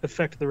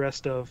affect the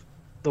rest of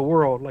the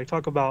world. Like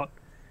talk about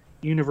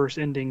universe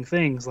ending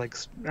things. Like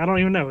I don't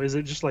even know. Is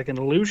it just like an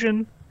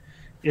illusion?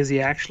 Is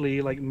he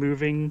actually like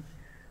moving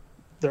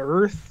the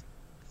Earth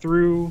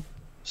through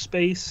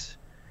space?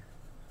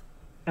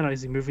 I don't know.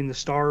 Is he moving the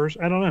stars?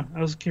 I don't know.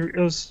 I was curious.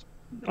 It was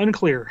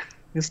unclear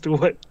as to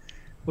what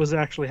was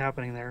actually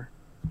happening there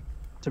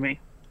to me.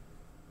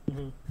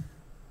 Mm-hmm.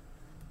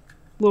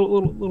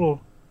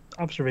 Little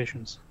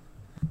observations.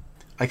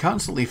 I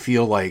constantly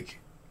feel like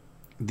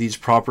these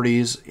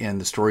properties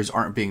and the stories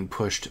aren't being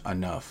pushed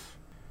enough.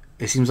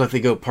 It seems like they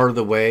go part of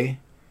the way.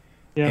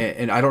 Yeah.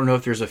 And I don't know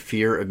if there's a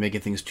fear of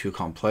making things too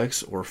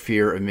complex or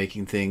fear of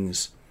making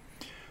things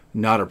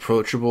not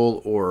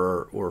approachable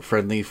or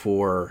friendly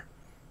for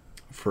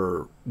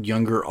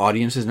younger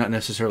audiences, not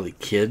necessarily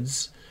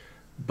kids,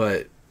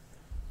 but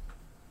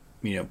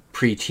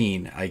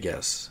preteen, I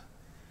guess.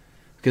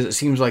 Because it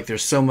seems like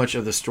there's so much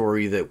of the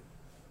story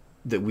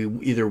that we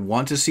either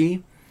want to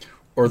see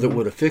or that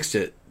would have fixed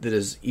it that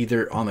is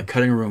either on the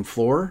cutting room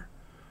floor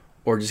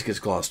or just gets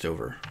glossed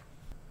over.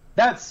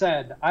 That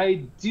said,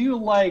 I do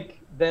like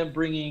them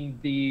bringing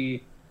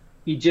the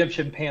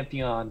Egyptian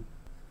pantheon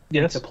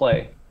into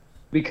play,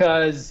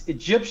 because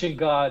Egyptian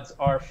gods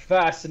are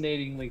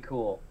fascinatingly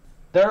cool.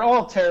 They're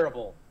all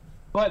terrible,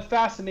 but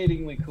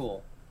fascinatingly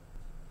cool.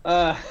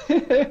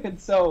 And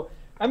so,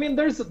 I mean,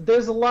 there's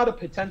a lot of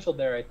potential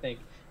there, I think.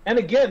 And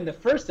again, the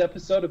first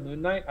episode of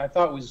Moon Knight I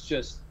thought was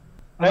just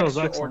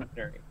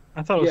extraordinary.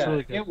 I thought it was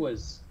really good. It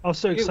was. I was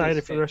so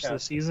excited for the rest of the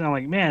season. I'm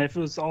like, man, if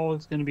it's going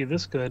to be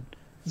this good,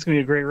 it's going to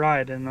be a great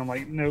ride. And I'm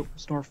like, nope,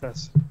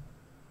 Snorefest.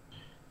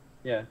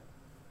 Yeah.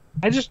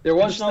 There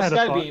was no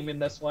Skybeam in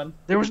this one.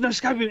 There was no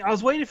Skybeam. I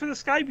was waiting for the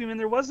Skybeam, and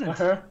there wasn't.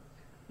 Uh-huh.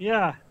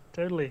 Yeah,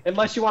 totally.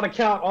 Unless you want to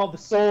count all the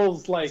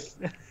souls like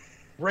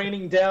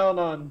raining down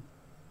on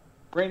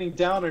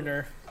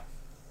her.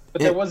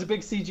 But there was a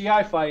big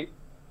CGI fight.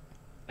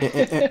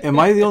 Am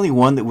I the only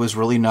one that was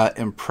really not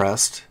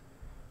impressed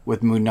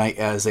with Moon Knight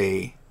as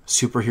a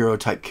superhero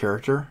type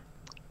character?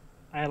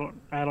 I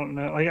don't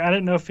know. Like I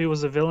didn't know if he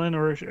was a villain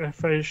or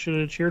if I should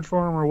have cheered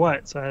for him or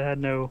what. So I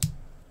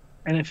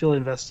didn't feel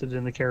invested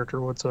in the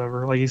character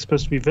whatsoever. Like he's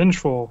supposed to be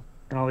vengeful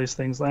and all these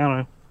things. I don't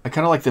know. I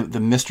kind of like the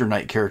Mr.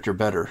 Knight character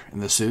better in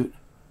the suit.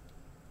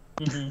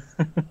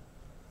 Mm-hmm.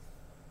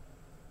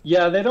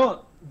 Yeah, they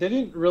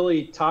didn't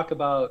really talk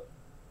about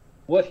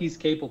what he's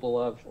capable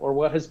of, or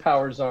what his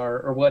powers are,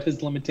 or what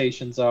his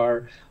limitations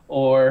are,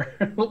 or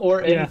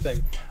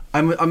anything.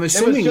 I'm It was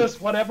assuming.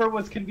 just whatever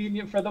was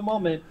convenient for the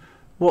moment.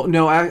 Well,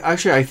 no,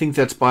 actually, I think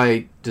that's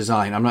by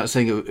design. I'm not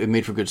saying it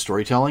made for good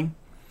storytelling,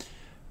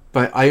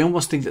 but I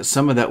almost think that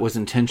some of that was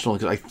intentional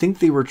because I think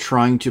they were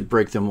trying to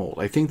break the mold.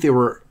 I think they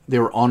were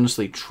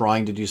honestly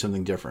trying to do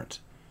something different,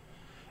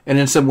 and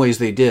in some ways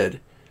they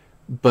did,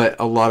 but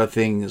a lot of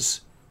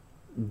things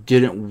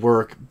didn't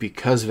work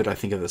because of it. I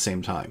think at the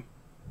same time,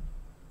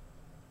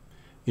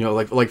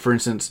 like for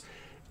instance,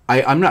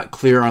 I'm not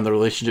clear on the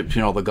relationship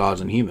between all the gods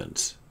and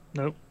humans.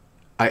 Nope.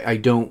 I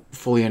don't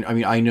fully. I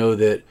mean, I know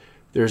that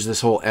there's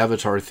this whole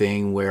Avatar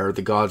thing where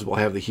the gods will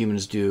have the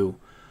humans do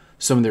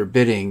some of their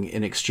bidding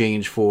in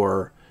exchange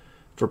for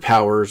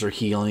powers or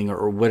healing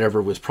or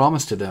whatever was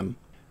promised to them.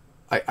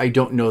 I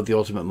don't know the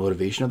ultimate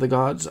motivation of the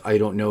gods. I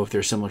don't know if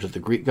they're similar to the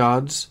Greek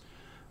gods.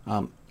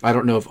 I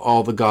don't know if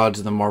all the gods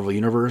in the Marvel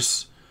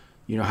Universe,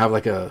 have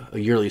like a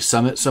yearly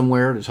summit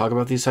somewhere to talk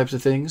about these types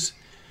of things.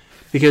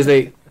 Because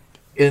they,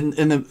 in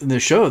the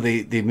show,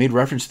 they made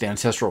reference to the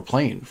ancestral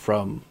plane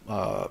from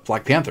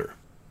Black Panther.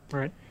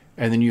 Right.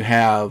 And then you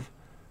have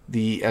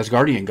the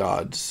Asgardian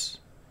gods.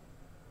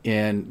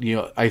 And,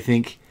 I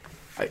think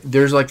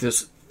there's like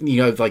this,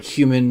 like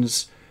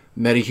humans,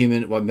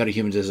 metahuman. Well,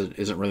 metahumans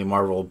isn't really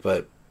Marvel,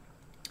 but,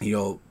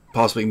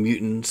 possibly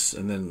mutants,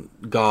 and then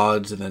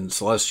gods, and then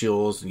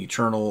celestials, and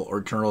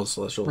eternal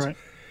celestials. Right.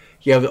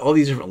 You have all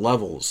these different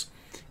levels.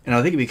 And I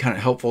think it'd be kind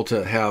of helpful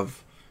to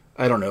have,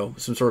 I don't know,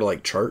 some sort of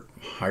like chart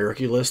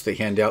hierarchy list they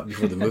hand out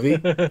before the movie.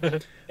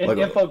 An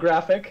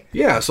infographic.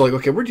 Yeah, so like,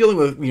 okay, we're dealing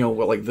with,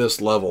 like this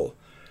level.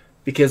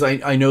 Because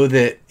I know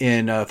that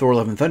in Thor: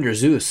 Love and Thunder,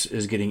 Zeus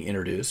is getting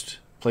introduced,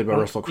 played by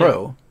Russell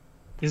Crowe. Yeah.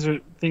 These are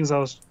things I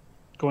was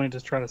going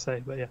to try to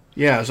say, but yeah.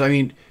 Yeah, so I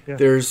mean,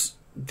 there's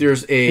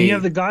a... And you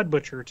have the God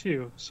Butcher,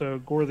 too. So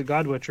Gore the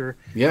God Butcher.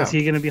 Yeah. Is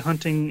he going to be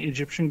hunting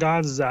Egyptian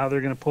gods? Is that how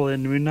they're going to pull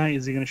in Moon Knight?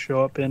 Is he going to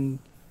show up in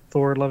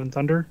Thor: Love and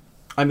Thunder?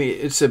 I mean,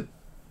 if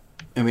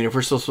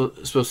we're still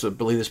supposed to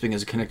believe this being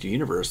as a connected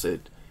universe,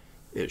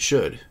 it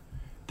should.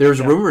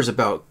 There's rumors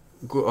about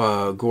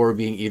Gore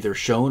being either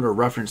shown or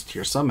referenced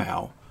here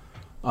somehow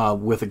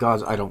with the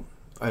gods. I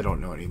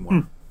don't know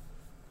anymore.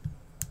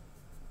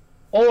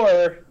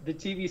 Or the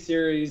TV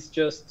series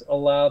just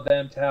allowed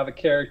them to have a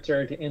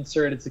character to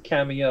insert as a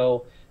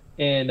cameo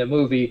in a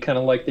movie, kind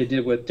of like they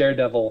did with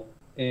Daredevil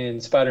in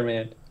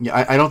Spider-Man.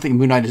 Yeah, I don't think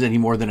Moon Knight is any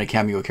more than a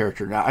cameo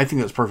character. Now, I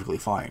think that's perfectly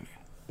fine.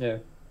 Yeah.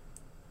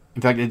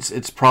 In fact,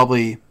 it's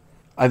probably,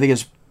 I think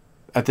it's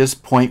at this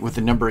point with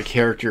the number of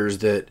characters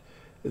that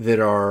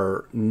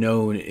are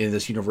known in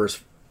this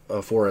universe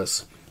for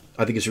us,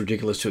 I think it's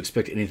ridiculous to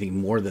expect anything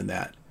more than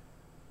that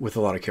with a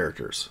lot of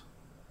characters.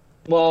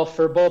 Well,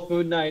 for both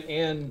Moon Knight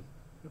and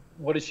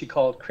what is she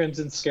called?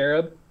 Crimson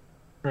Scarab?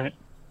 Right.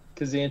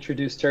 Because they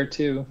introduced her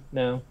too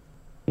now.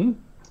 I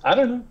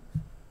don't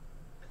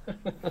know.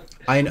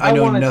 I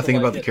know nothing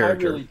about the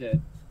character. I really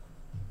did.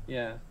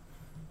 Yeah.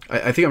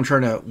 I think I'm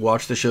trying to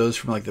watch the shows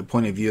from like the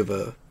point of view of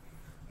a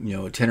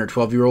 10 or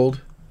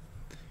 12-year-old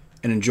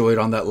and enjoy it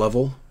on that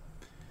level.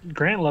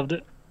 Grant loved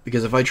it.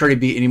 Because if I try to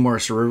be any more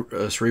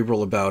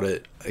cerebral about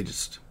it,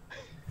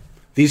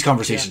 these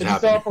conversations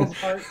happen.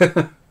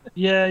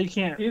 Yeah, you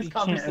can't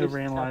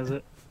overanalyze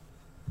it.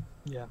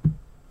 Yeah.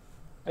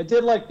 I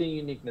did like the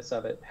uniqueness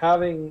of it.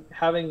 Having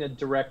a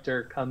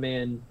director come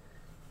in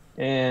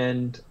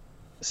and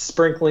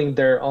sprinkling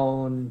their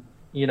own,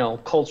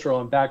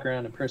 cultural and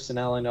background and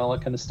personality and all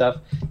that kind of stuff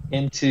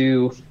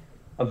into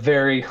a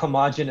very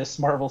homogenous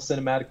Marvel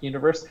Cinematic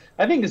Universe,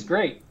 I think is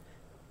great.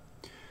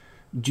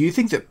 Do you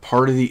think that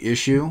part of the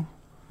issue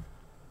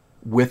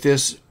with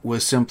this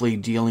was simply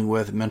dealing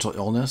with mental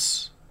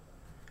illness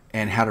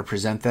and how to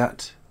present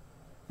that?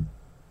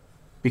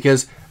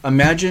 Because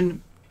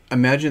imagine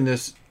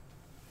this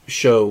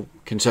show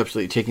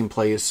conceptually taking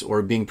place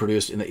or being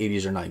produced in the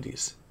 80s or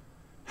 90s.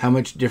 How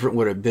much different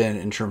would it have been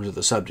in terms of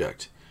the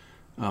subject?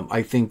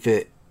 I think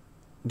that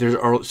there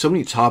are so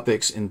many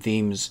topics and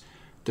themes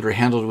that are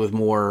handled with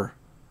more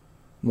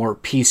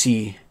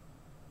PC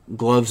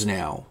gloves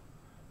now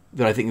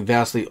that I think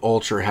vastly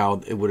alter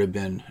how it would have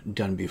been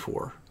done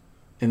before.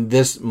 And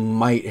this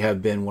might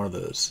have been one of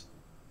those.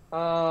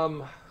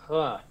 I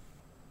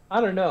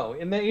don't know.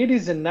 In the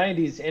 80s and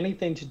 90s,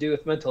 anything to do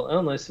with mental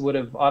illness would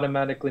have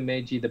automatically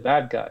made you the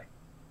bad guy.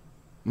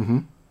 Mm-hmm.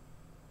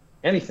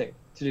 Anything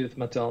to do with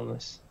mental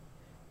illness.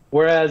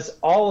 Whereas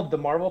all of the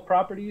Marvel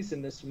properties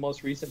in this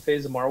most recent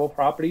phase of Marvel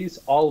properties,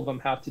 all of them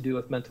have to do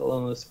with mental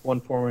illness, one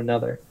form or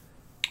another.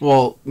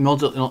 Well,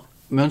 mental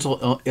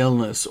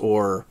illness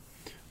or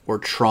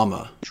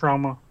trauma.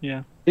 Trauma,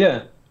 yeah.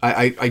 Yeah.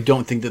 I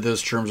don't think that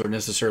those terms are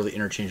necessarily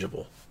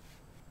interchangeable.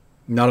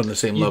 Not on the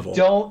same level.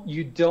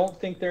 You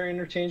don't think they're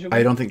interchangeable?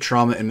 I don't think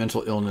trauma and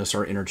mental illness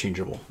are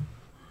interchangeable.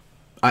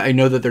 I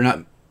know that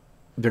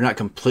they're not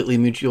completely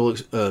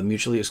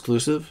mutually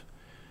exclusive,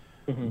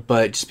 mm-hmm.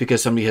 But just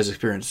because somebody has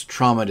experienced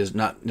trauma does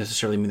not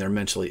necessarily mean they're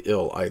mentally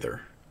ill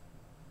either.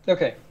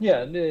 Okay.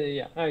 Yeah,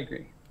 I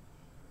agree.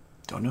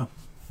 Don't know.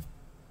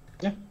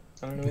 Yeah,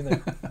 I don't know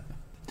either.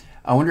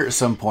 I wonder at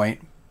some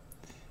point...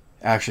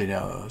 Actually,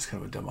 no, that was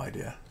kind of a dumb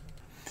idea.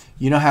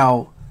 You know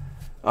how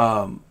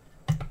with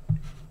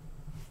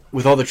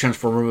all the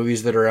Transformer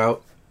movies that are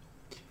out,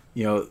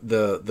 you know,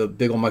 the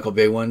big old Michael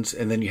Bay ones,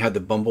 and then you had the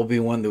Bumblebee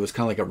one that was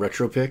kind of like a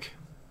retro pick.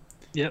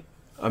 Yep.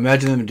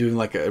 Imagine them doing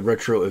like a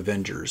retro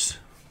Avengers.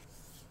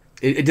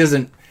 It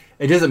doesn't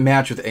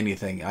match with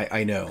anything.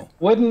 I know.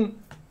 Wasn't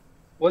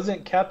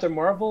Captain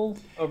Marvel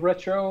a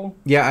retro?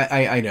 Yeah,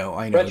 I know.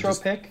 Retro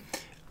pick.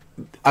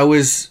 I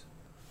was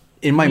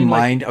in my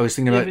mind. Like, I was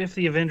thinking about if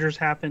the Avengers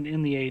happened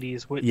in the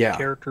 80s, what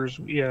characters?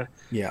 Yeah.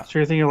 Yeah. So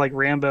you're thinking like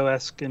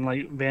Rambo-esque and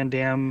like Van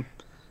Damme.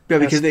 Yeah,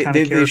 because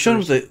they've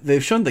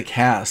shown the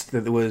cast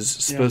that it was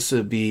supposed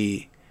to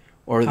be,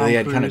 or Tom they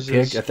had kind of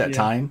Cruise picked at that yeah.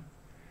 time,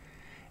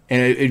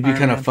 and it'd be Iron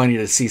kind of Man. funny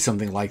to see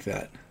something like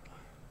that.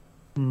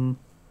 I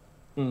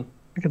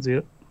can see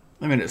it.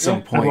 I mean, at some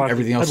Yeah, point,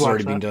 everything else I'd is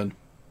already watch being that. done.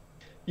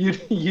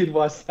 You'd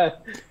watch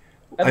that.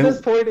 At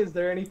this point, is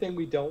there anything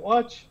we don't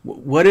watch?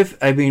 What if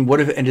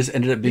it just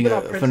ended up being Even a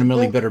on principle?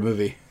 fundamentally better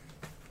movie?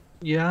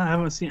 Yeah, I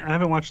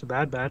haven't watched The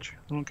Bad Batch.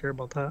 I don't care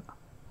about that.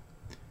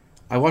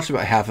 I watched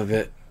about half of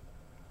it,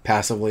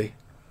 passively.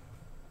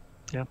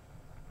 Yeah.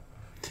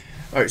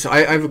 All right, so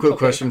I have a quick Okay.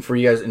 question for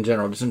you guys in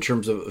general, just in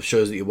terms of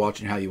shows that you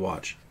watch and how you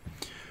watch.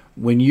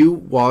 When you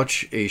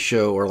watch a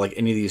show or like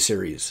any of these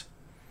series,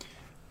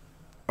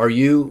 are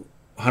you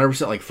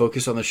 100% like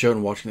focused on the show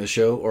and watching the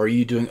show, or are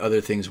you doing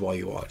other things while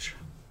you watch?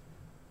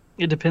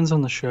 It depends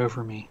on the show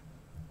for me,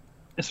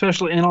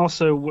 especially and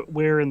also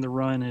where in the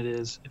run it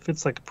is. If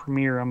it's like a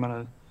premiere, I'm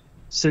gonna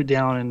sit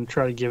down and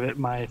try to give it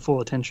my full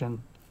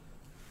attention.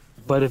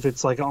 But if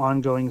it's like an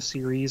ongoing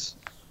series,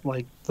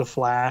 like The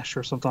Flash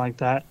or something like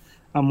that,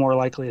 I'm more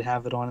likely to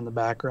have it on in the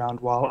background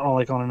while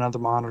like on another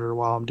monitor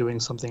while I'm doing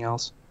something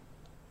else.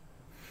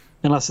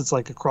 Unless it's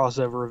like a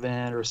crossover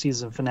event or a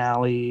season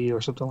finale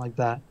or something like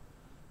that.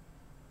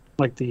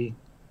 Like the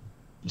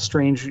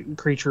Strange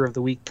Creature of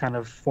the Week kind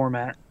of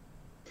format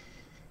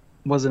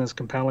wasn't as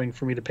compelling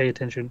for me to pay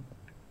attention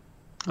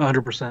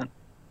 100%.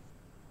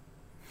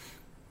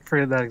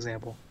 Forget that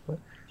example. But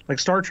like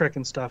Star Trek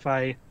and stuff,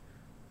 I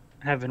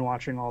have been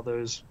watching all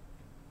those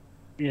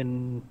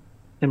in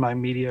my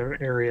media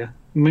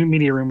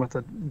room with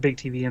a big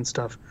TV and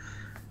stuff,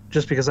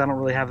 just because I don't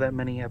really have that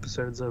many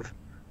episodes of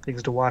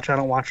things to watch. I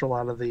don't watch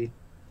any of the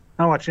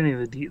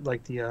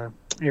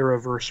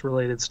Arrowverse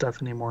related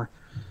stuff anymore.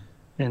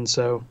 And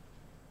so,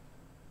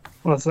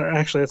 well,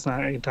 that's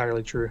not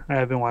entirely true. I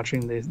have been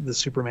watching the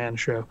Superman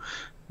show.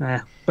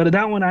 But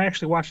that one I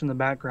actually watch in the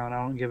background.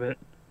 I don't give it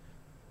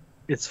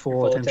its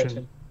full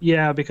attention.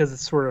 Yeah, because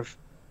it's sort of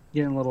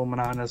getting a little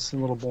monotonous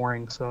and a little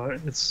boring. So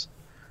it's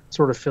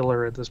sort of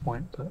filler at this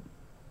point.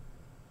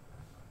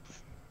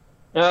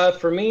 But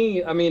For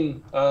me, I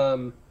mean,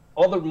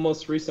 all the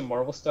most recent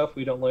Marvel stuff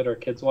we don't let our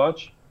kids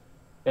watch.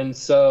 And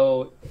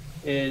so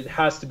it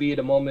has to be at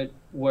a moment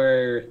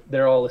where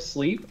they're all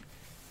asleep.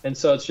 And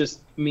so it's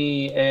just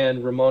me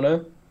and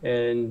Ramona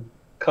and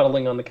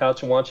cuddling on the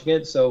couch and watching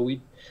it. So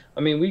we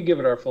give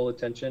it our full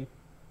attention.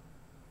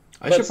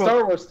 But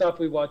Star Wars stuff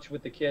we watch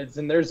with the kids,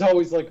 and there's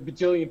always like a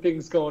bajillion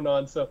things going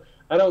on. So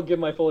I don't give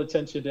my full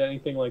attention to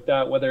anything like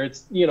that, whether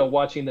it's,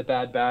 watching The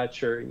Bad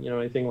Batch or,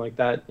 anything like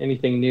that,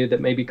 anything new that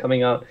may be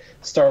coming out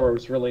Star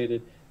Wars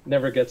related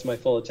never gets my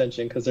full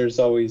attention because there's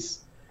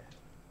always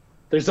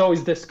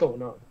this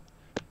going on.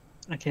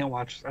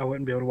 I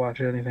wouldn't be able to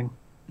watch anything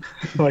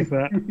like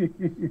that.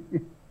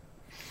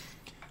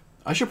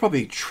 I should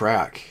probably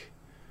track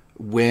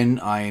when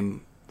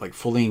I'm like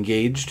fully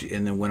engaged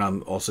and then when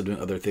I'm also doing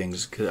other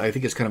things, because I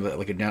think it's kind of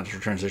like a natural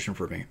transition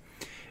for me.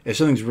 If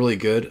something's really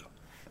good,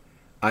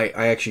 I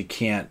actually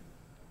can't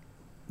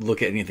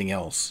look at anything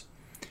else.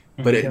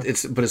 But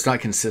it's not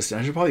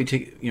consistent. I should probably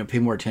pay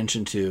more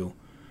attention to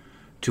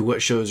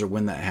what shows or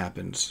when that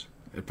happens.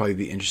 It'd probably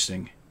be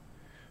interesting.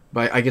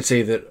 But I could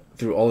say that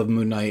through all of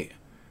Moon Knight,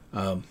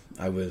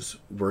 I was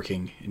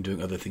working and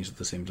doing other things at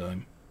the same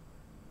time.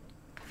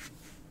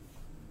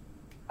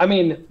 I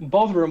mean,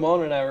 both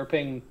Ramon and I were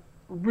paying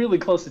really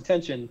close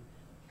attention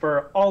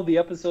for all the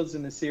episodes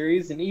in the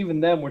series, and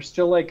even then, we're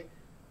still like,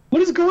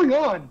 what is going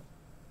on?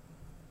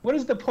 What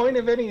is the point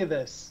of any of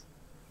this?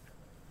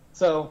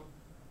 So,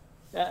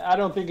 I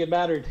don't think it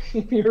mattered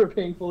if you were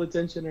paying full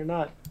attention or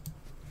not.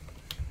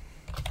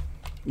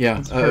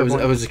 Yeah, I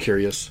was just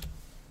curious.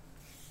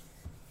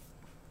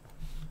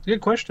 It's a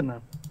good question,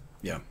 though.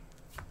 Yeah.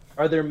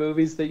 Are there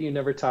movies that you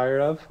never tire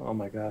of? Oh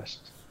my gosh.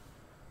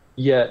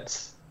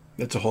 Yet.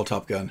 That's a whole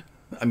Top Gun.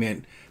 I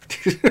mean,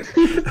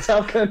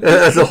 Top Gun.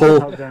 That's a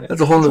whole other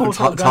Top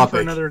Gun topic. for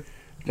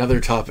Another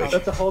topic.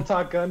 That's a whole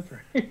Top Gun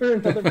for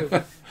another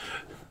movie.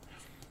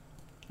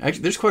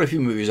 Actually, there's quite a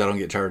few movies I don't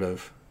get tired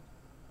of.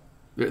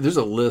 There's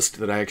a list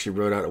that I actually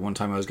wrote out at one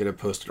time. I was going to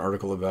post an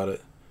article about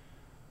it.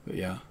 But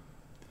yeah.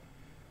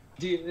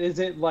 Is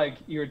it like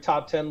your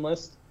top 10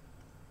 list?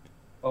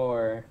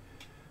 Or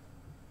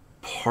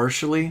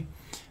partially,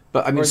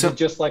 but I mean, or is it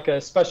just like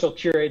a special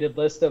curated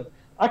list of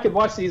I could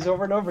watch these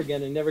over and over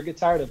again and never get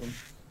tired of them?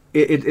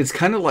 It's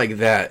kind of like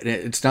that.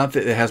 It's not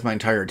that it has my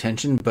entire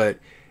attention, but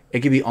it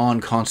can be on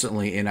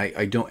constantly, and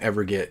I don't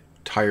ever get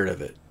tired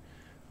of it.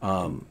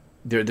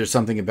 there's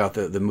something about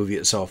the movie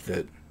itself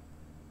that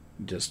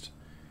just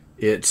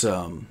it's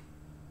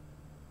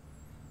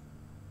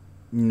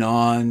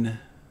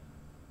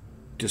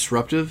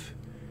non-disruptive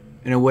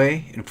in a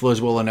way, and it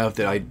flows well enough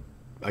that I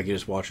can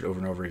just watch it over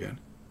and over again.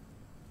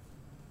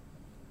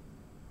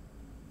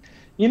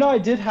 You know, I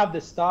did have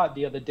this thought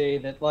the other day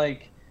that,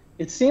 like,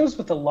 it seems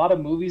with a lot of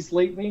movies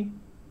lately,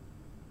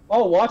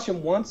 I'll watch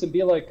them once and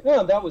be like,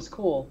 oh, that was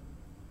cool,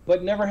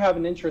 but never have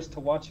an interest to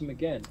watch them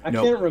again. I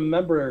Nope. can't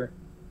remember,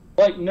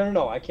 like,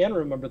 no, I can't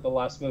remember the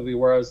last movie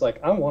where I was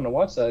like, I want to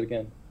watch that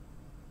again.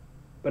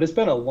 But it's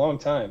been a long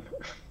time.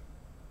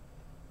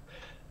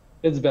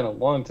 It's been a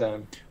long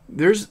time.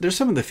 There's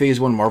some of the Phase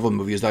 1 Marvel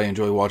movies that I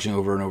enjoy watching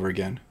over and over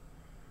again.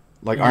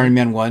 Like Iron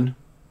Man 1,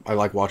 I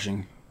like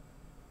watching.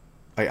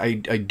 I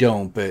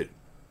don't, but,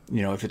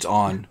 you know, if it's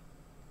on,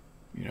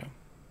 you know.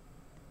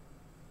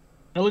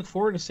 I look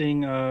forward to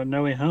seeing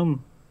No Way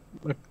Home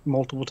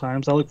multiple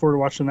times. I look forward to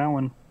watching that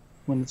one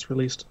when it's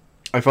released.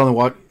 I finally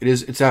watched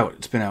it's out.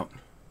 It's been out.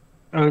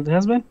 Oh, it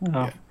has been?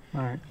 Oh, Yeah.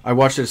 all right. I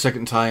watched it a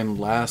second time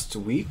last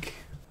week.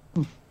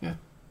 Yeah.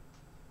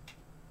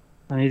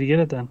 I need to get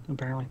it then,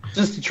 apparently.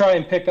 Just to try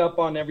and pick up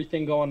on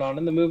everything going on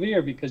in the movie,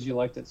 or because you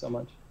liked it so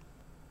much?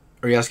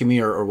 Are you asking me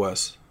or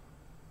Wes?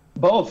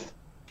 Both.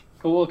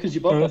 Cool, because you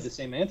both Both. had the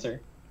same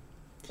answer.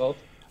 Both.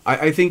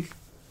 I think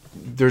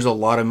there's a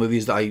lot of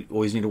movies that I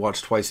always need to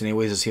watch twice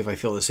anyways to see if I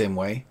feel the same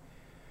way.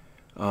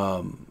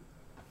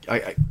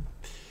 I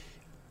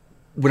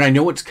when I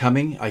know what's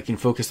coming, I can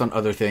focus on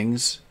other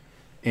things,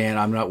 and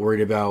I'm not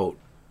worried about,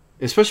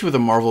 especially with a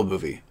Marvel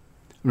movie,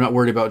 I'm not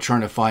worried about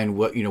trying to find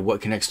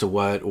what connects to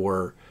what,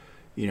 or,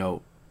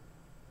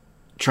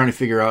 trying to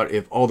figure out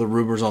if all the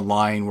rumors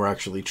online were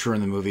actually true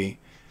in the movie.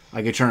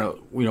 I could try to,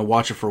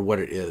 watch it for what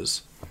it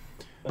is.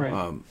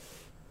 Right.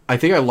 I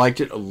think I liked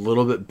it a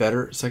little bit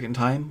better second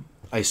time.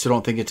 I still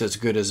don't think it's as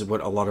good as what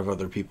a lot of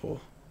other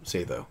people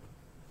say, though.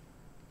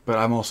 But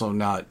I'm also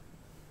not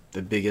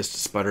the biggest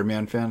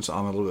Spider-Man fan, so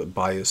I'm a little bit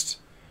biased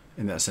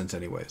in that sense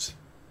anyways.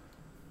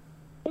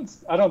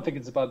 I don't think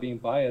it's about being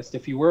biased.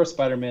 If you were a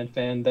Spider-Man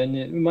fan, then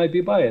it might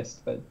be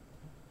biased. But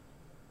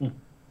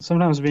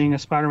Sometimes being a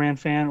Spider-Man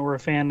fan or a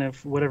fan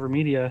of whatever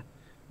media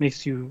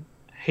makes you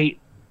hate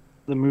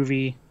the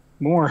movie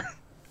more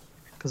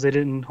because they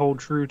didn't hold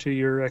true to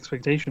your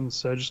expectations.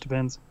 So it just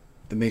depends.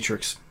 The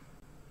Matrix.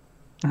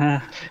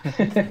 yeah.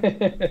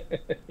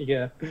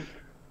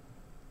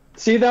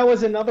 See, that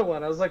was another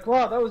one. I was like,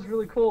 wow, that was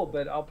really cool,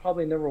 but I'll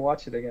probably never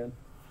watch it again.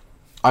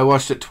 I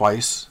watched it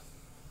twice,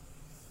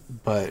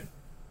 but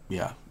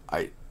yeah,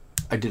 I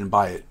didn't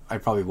buy it. I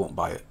probably won't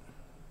buy it.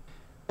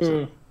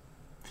 So,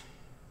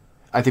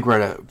 I think we're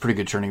at a pretty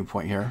good turning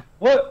point here.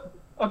 What?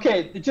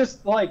 Okay,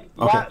 just like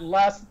Okay.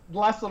 last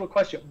little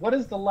question. What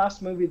is the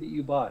last movie that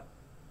you bought?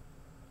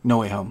 No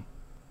Way Home.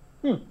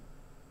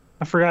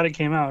 I forgot it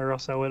came out, or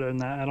else I would have done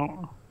that.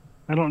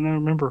 I don't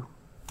remember.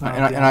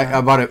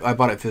 I bought it. I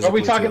bought it physically. Are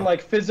we talking too.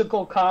 like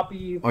physical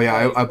copy? Oh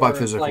yeah, like, I bought or,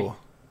 physical. like,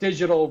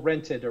 digital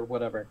rented or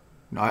whatever.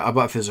 No, I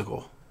bought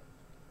physical.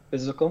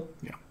 Physical?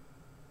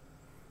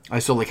 I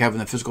still like having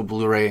the physical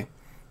Blu-ray,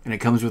 and it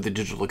comes with the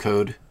digital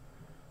code.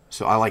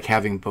 So I like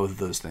having both of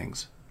those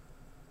things.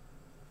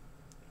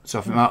 So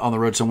if I'm out on the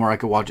road somewhere, I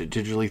could watch it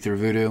digitally through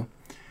Vudu.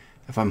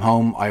 If I'm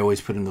home, I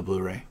always put in the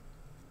Blu-ray.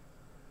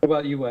 What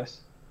about you, Wes?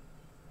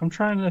 I'm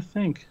trying to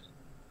think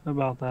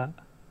about that.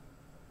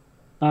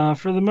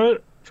 For the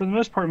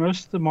most part,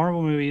 most of the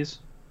Marvel movies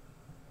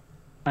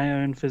I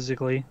own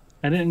physically.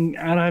 I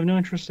have no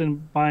interest in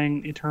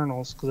buying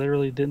Eternals because I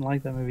really didn't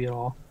like that movie at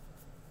all.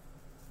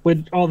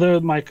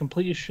 Although my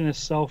completionist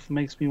self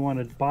makes me want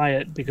to buy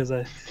it because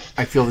I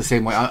feel the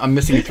same way. I'm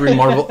missing 3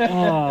 Marvel.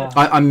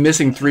 I'm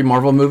missing 3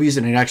 Marvel movies,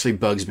 and it actually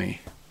bugs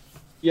me.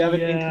 You have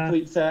an Yeah.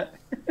 incomplete set?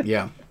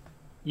 Yeah.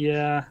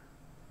 Yeah.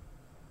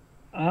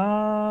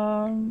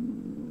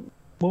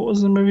 What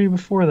was the movie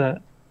before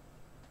that?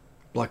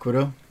 Black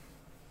Widow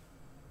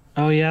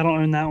Oh yeah, I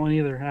don't own that one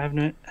either. I have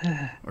no.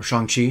 or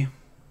Shang-Chi.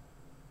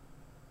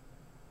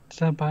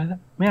 Did I buy that?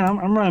 Man,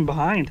 I'm running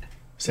behind.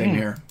 Same Damn.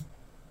 here.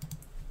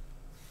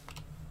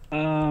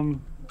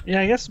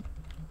 Yeah, I guess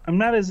I'm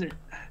not as.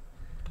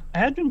 I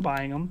had been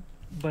buying them,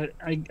 but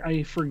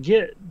I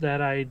forget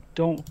that I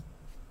don't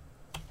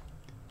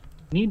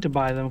need to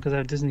buy them because I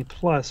have Disney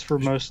Plus for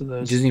most of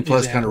those. Disney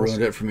Plus kind of examples.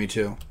 ruined it for me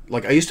too.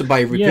 Like I used to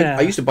buy every Yeah.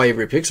 I used to buy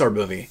every Pixar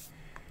movie.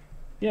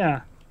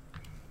 Yeah.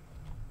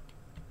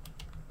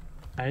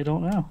 I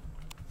don't know.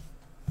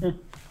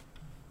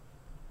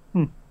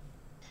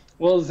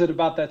 Well, is it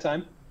about that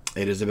time?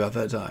 It is about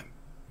that time.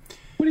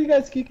 What are you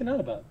guys geeking out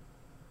about?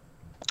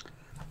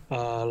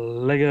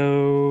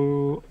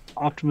 Lego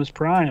Optimus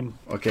Prime.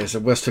 Okay, so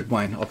Wes took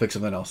mine. I'll pick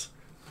something else.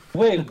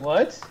 Wait,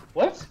 what?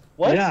 What?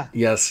 Yeah,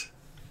 Yes.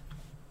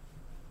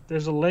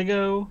 there's a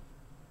Lego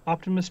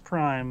Optimus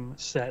Prime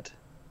set.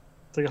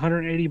 It's like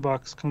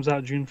 $180. Comes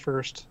out June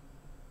 1st.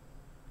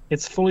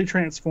 It's fully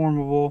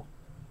transformable.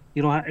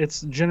 You don't.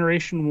 It's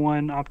Generation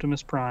 1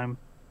 Optimus Prime.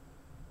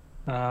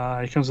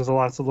 It comes with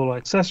lots of little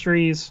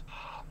accessories.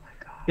 Oh my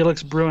god. It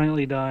looks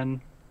brilliantly done.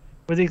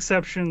 with the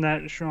exception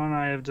that Sean and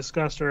I have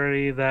discussed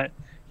already that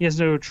he has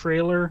no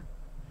trailer.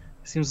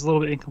 It seems a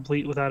little bit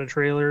incomplete without a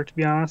trailer, to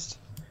be honest.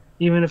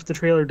 Even if the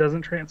trailer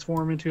doesn't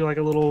transform into like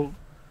a little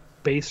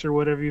base or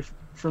whatever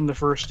from the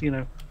first,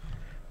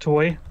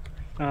 toy.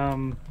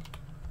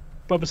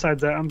 But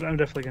besides that, I'm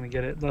definitely going to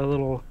get it. The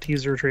little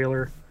teaser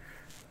trailer,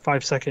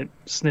 5-second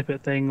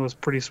snippet thing was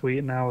pretty sweet,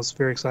 and I was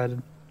very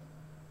excited.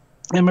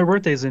 And my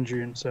birthday's in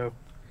June, so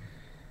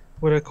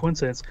what a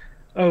coincidence.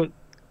 Oh,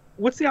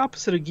 what's the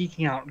opposite of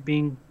geeking out?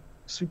 Being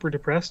super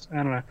depressed?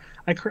 I don't know.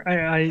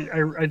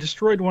 I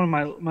destroyed one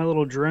of my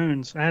little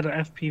drones. I had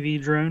an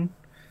FPV drone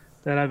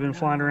that I've been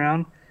flying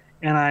around,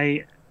 and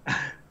I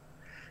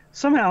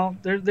somehow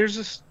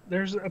there's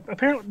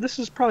apparently this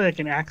is probably like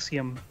an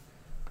axiom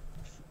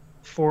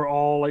for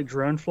all like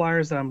drone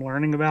flyers that I'm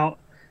learning about,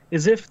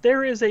 is if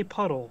there is a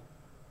puddle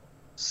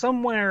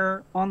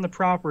somewhere on the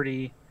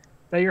property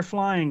that you're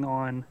flying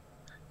on,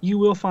 you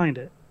will find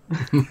it.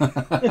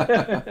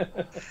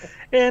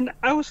 And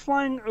I was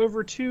flying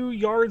over 2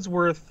 yards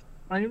worth,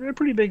 a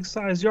pretty big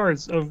size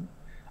yards of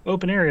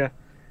open area,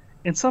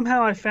 and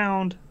somehow I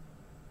found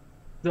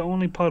the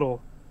only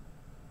puddle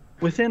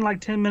within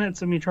like 10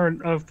 minutes of me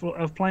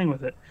of playing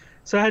with it.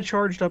 So I had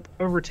charged up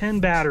over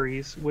 10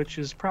 batteries, which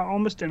is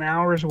almost an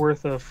hour's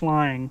worth of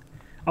flying.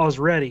 I was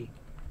ready.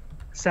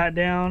 Sat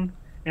down,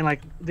 and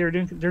like they're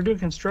doing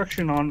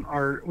construction on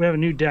we have a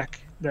new deck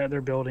that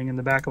they're building in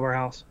the back of our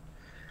house.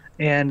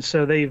 And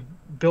so they've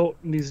built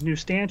these new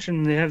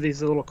stanchions. They have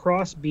these little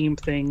cross beam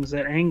things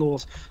at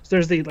angles. So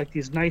there's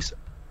these nice,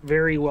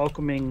 very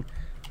welcoming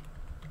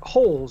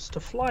holes to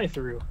fly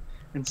through.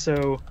 And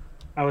so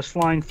I was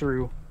flying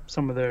through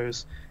some of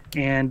those,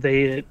 and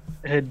they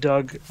had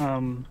dug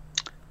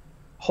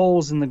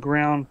holes in the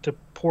ground to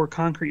pour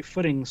concrete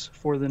footings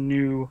for the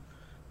new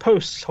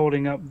posts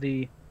holding up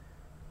the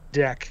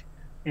deck,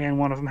 and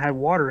one of them had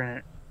water in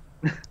it.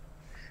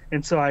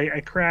 And so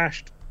I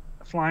crashed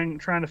trying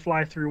to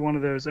fly through one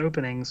of those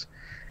openings,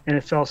 and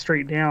it fell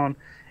straight down,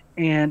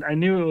 and I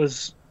knew it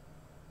was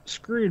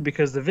screwed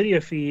because the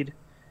video feed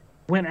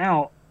went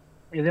out,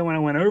 and then when I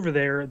went over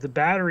there, the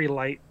battery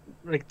light,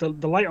 like the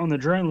light on the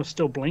drone was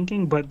still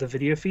blinking, but the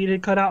video feed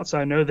had cut out, so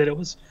I know that it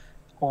was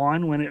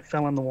on when it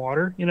fell in the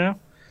water,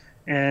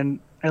 and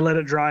I let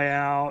it dry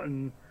out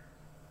and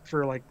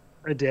for like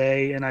a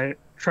day, and I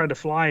tried to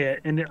fly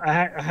it, and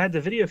I had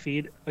the video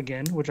feed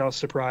again, which I was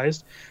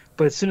surprised,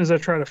 but as soon as I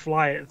try to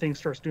fly it, the thing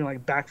starts doing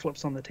like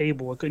backflips on the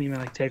table. It couldn't even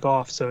like take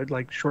off, so it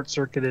like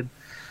short-circuited.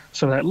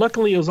 So that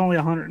luckily it was only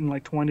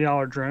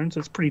 $120 drone, so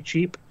it's pretty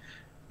cheap.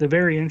 The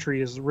barrier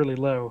entry is really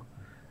low,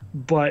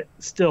 but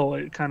still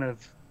it kind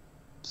of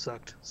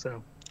sucked.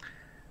 So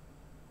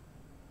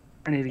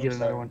I need to get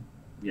another one.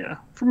 Yeah,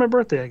 for my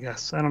birthday, I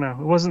guess. I don't know.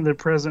 It wasn't the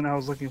present I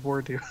was looking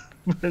forward to,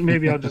 but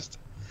maybe I'll just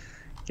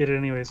get it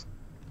anyways.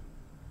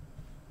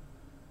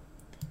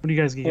 What do you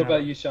guys geeking out? What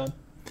about you, Sean?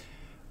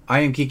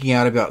 I am geeking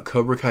out about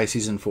Cobra Kai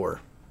Season 4.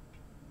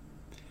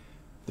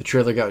 The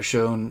trailer got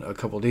shown a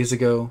couple days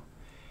ago,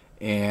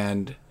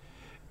 and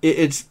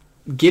it's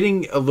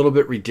getting a little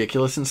bit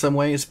ridiculous in some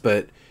ways,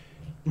 but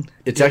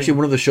it's actually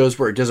one of the shows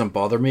where it doesn't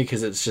bother me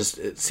because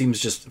it seems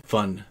just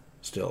fun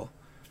still.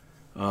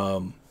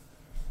 And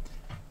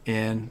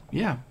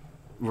yeah,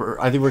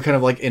 I think we're kind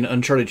of like in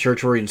uncharted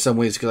territory in some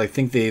ways because I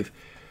think they've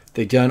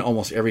done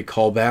almost every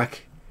callback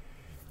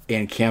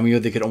and cameo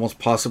they could almost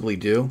possibly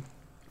do.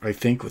 I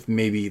think, with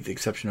maybe the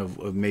exception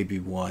of maybe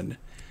one.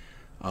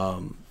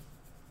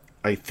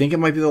 I think it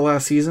might be the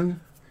last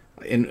season.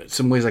 In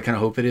some ways, I kind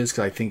of hope it is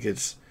because I think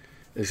it's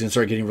going to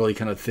start getting really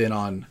kind of thin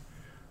on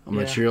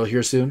material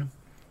here soon.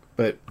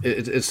 But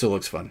it still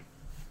looks fun.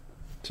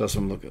 So that's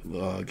what I'm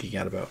geeking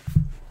out about.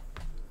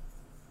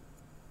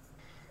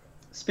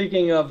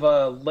 Speaking of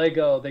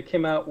Lego, they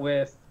came out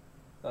with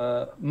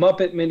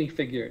Muppet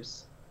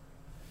minifigures.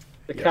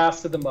 The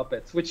cast of the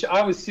Muppets, which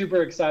I was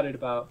super excited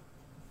about.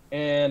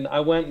 And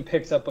I went and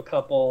picked up a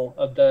couple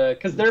of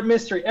because they're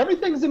mystery.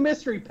 Everything's a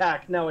mystery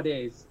pack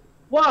nowadays.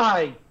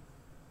 Why?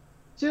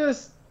 I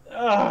just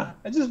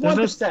want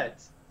the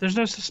set. There's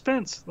no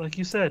suspense, like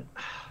you said.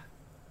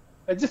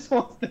 I just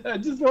want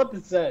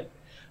the set.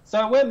 So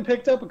I went and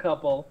picked up a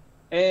couple,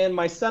 and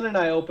my son and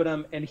I opened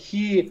them, and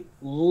he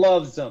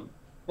loves them.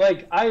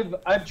 Like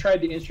I've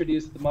tried to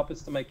introduce the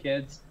Muppets to my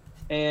kids,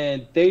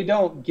 and they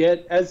don't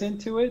get as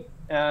into it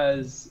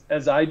as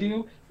I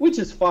do, which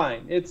is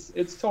fine.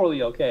 It's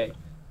totally okay.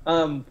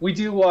 We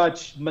do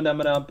watch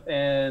Manum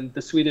and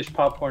the Swedish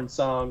Popcorn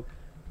Song,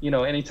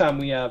 anytime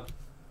we have,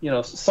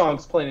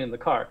 songs playing in the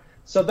car.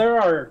 So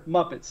there are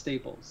Muppet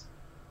staples.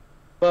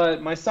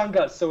 But my son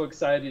got so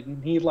excited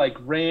and he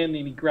ran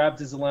and he grabbed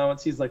his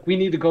allowance. He's like, we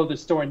need to go to the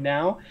store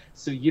now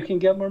so you can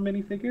get more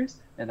minifigures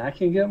and I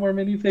can get more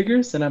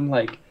minifigures. And I'm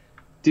like,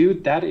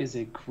 dude, that is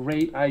a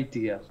great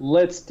idea.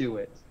 Let's do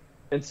it.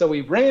 And so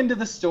we ran to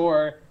the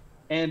store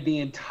and the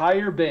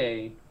entire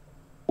bay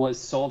was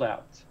sold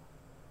out.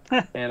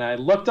 And I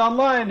looked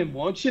online, and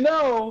won't you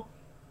know,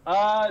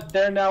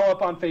 they're now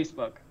up on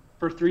Facebook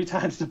for 3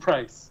 times the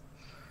price.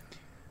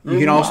 You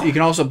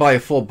can also buy a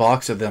full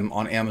box of them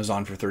on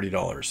Amazon for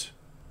 $30.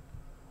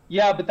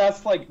 Yeah, but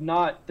that's like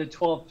not the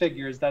 12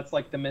 figures. That's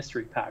like the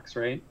mystery packs,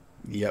 right?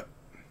 Yep.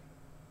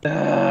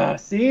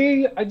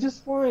 See, I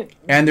just want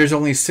And there's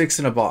only 6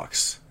 in a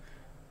box.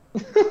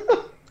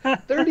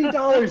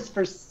 $30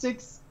 for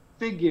 6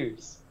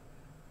 figures.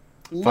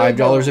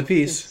 $5 a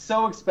piece. It's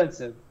so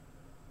expensive.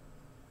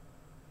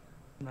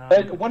 No.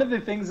 But one of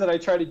the things that I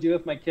try to do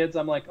with my kids,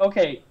 I'm like,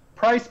 okay,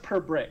 price per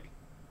brick.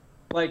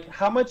 Like,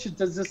 how much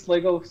does this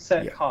Lego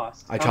set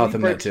cost? I taught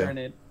them that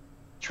too.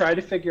 Try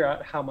to figure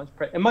out how much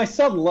price. And my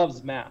son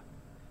loves math,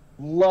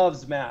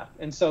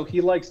 and so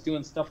he likes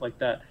doing stuff like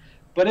that.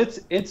 But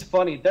it's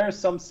funny. There are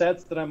some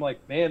sets that I'm like,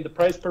 man, the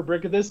price per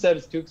brick of this set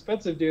is too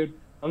expensive, dude.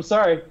 I'm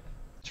sorry.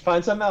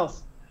 Find something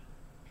else.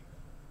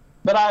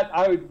 But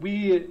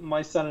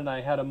my son and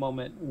I had a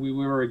moment. We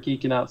were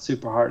geeking out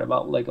super hard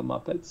about Lego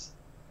Muppets.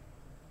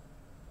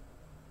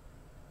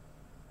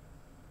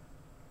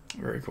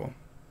 Very cool.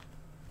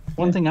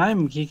 One thing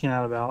I'm geeking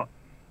out about,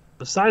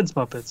 besides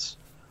Muppets,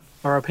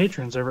 are our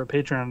patrons over at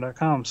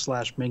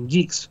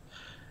patreon.com/MegGeeks.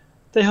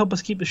 They help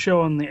us keep the show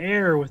on the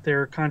air with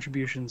their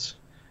contributions.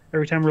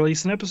 Every time we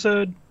release an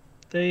episode,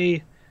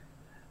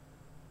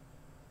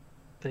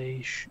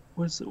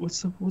 what's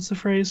the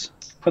phrase?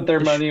 Put their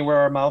money where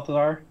our mouths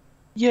are.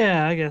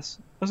 Yeah, I guess.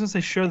 I was gonna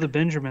say show the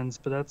Benjamins,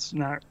 but that's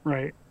not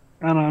right.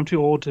 I don't know. I'm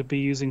too old to be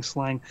using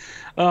slang.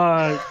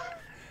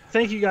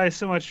 Thank you guys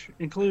so much,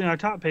 including our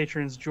top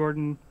patrons,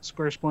 Jordan,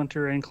 Square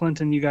Splinter, and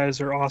Clinton. You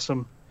guys are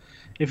awesome.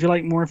 If you'd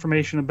like more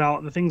information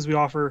about the things we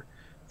offer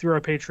through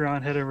our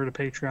Patreon, head over to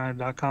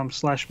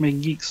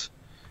patreon.com/MegGeeks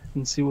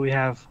and see what we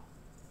have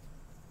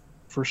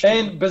for sure.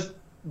 And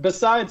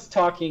besides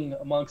talking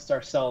amongst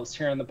ourselves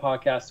here on the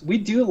podcast, we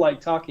do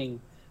like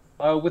talking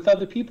with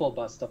other people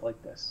about stuff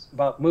like this,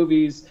 about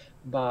movies,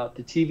 about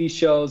the TV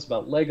shows,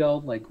 about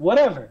Lego, like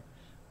whatever.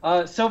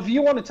 So if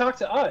you want to talk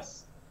to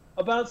us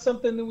about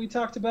something that we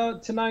talked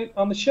about tonight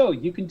on the show,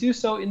 you can do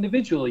so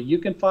individually. You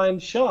can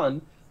find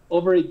Sean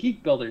over at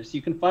Geek Builders.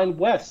 You can find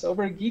Wes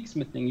over at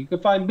Geeksmithing. You can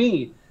find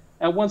me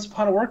at Once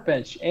Upon a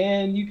Workbench,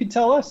 and you can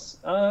tell us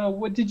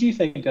what did you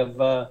think of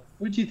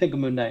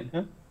Moon Knight?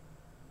 Huh?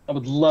 I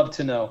would love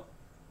to know.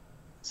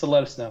 So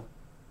let us know.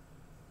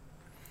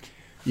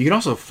 You can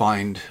also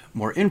find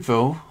more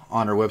info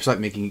on our website,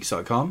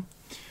 makinggeeks.com.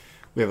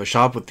 We have a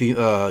shop with the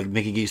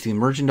Making Geeks themed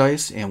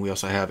merchandise, and we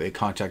also have a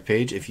contact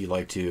page if you'd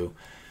like to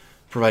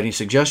provide any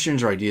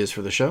suggestions or ideas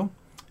for the show.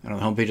 And on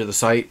the homepage of the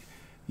site,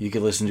 you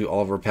can listen to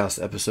all of our past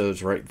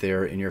episodes right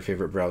there in your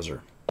favorite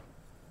browser.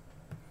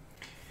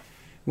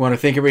 We want to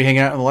thank everybody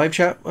hanging out in the live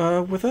chat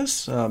with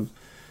us.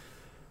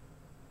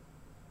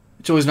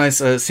 It's always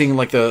nice seeing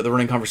like the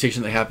running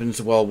conversation that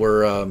happens while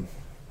we're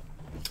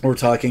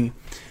talking.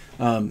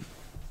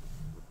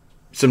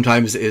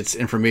 Sometimes it's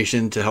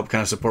information to help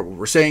kind of support what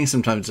we're saying.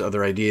 Sometimes it's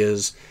other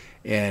ideas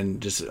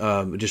and just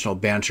additional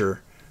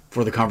banter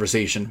for the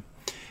conversation.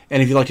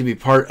 And if you'd like to be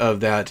part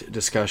of that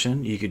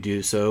discussion, you could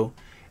do so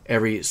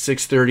every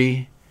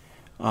 6:30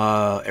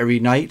 every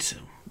night.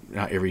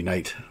 Not every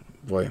night.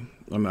 Boy,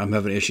 I'm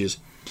having issues.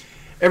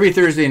 Every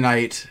Thursday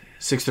night,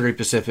 6:30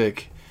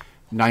 Pacific,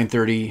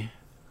 9:30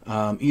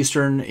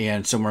 Eastern,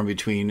 and somewhere in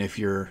between if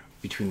you're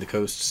between the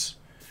coasts.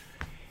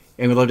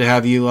 And we'd love to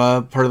have you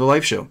part of the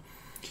live show.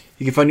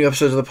 You can find new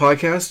episodes of the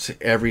podcast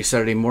every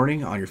Saturday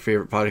morning on your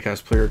favorite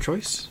podcast player of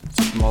choice.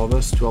 So from all of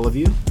us to all of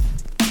you,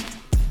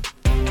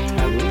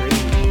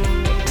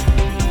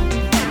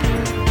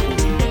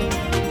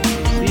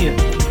 See ya.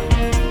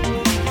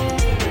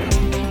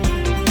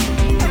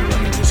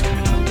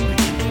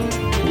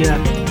 Yeah.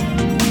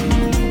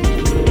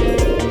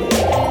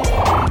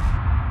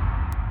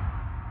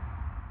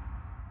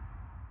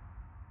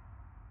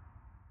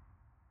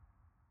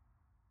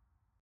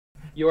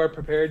 You are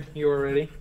prepared? You are ready?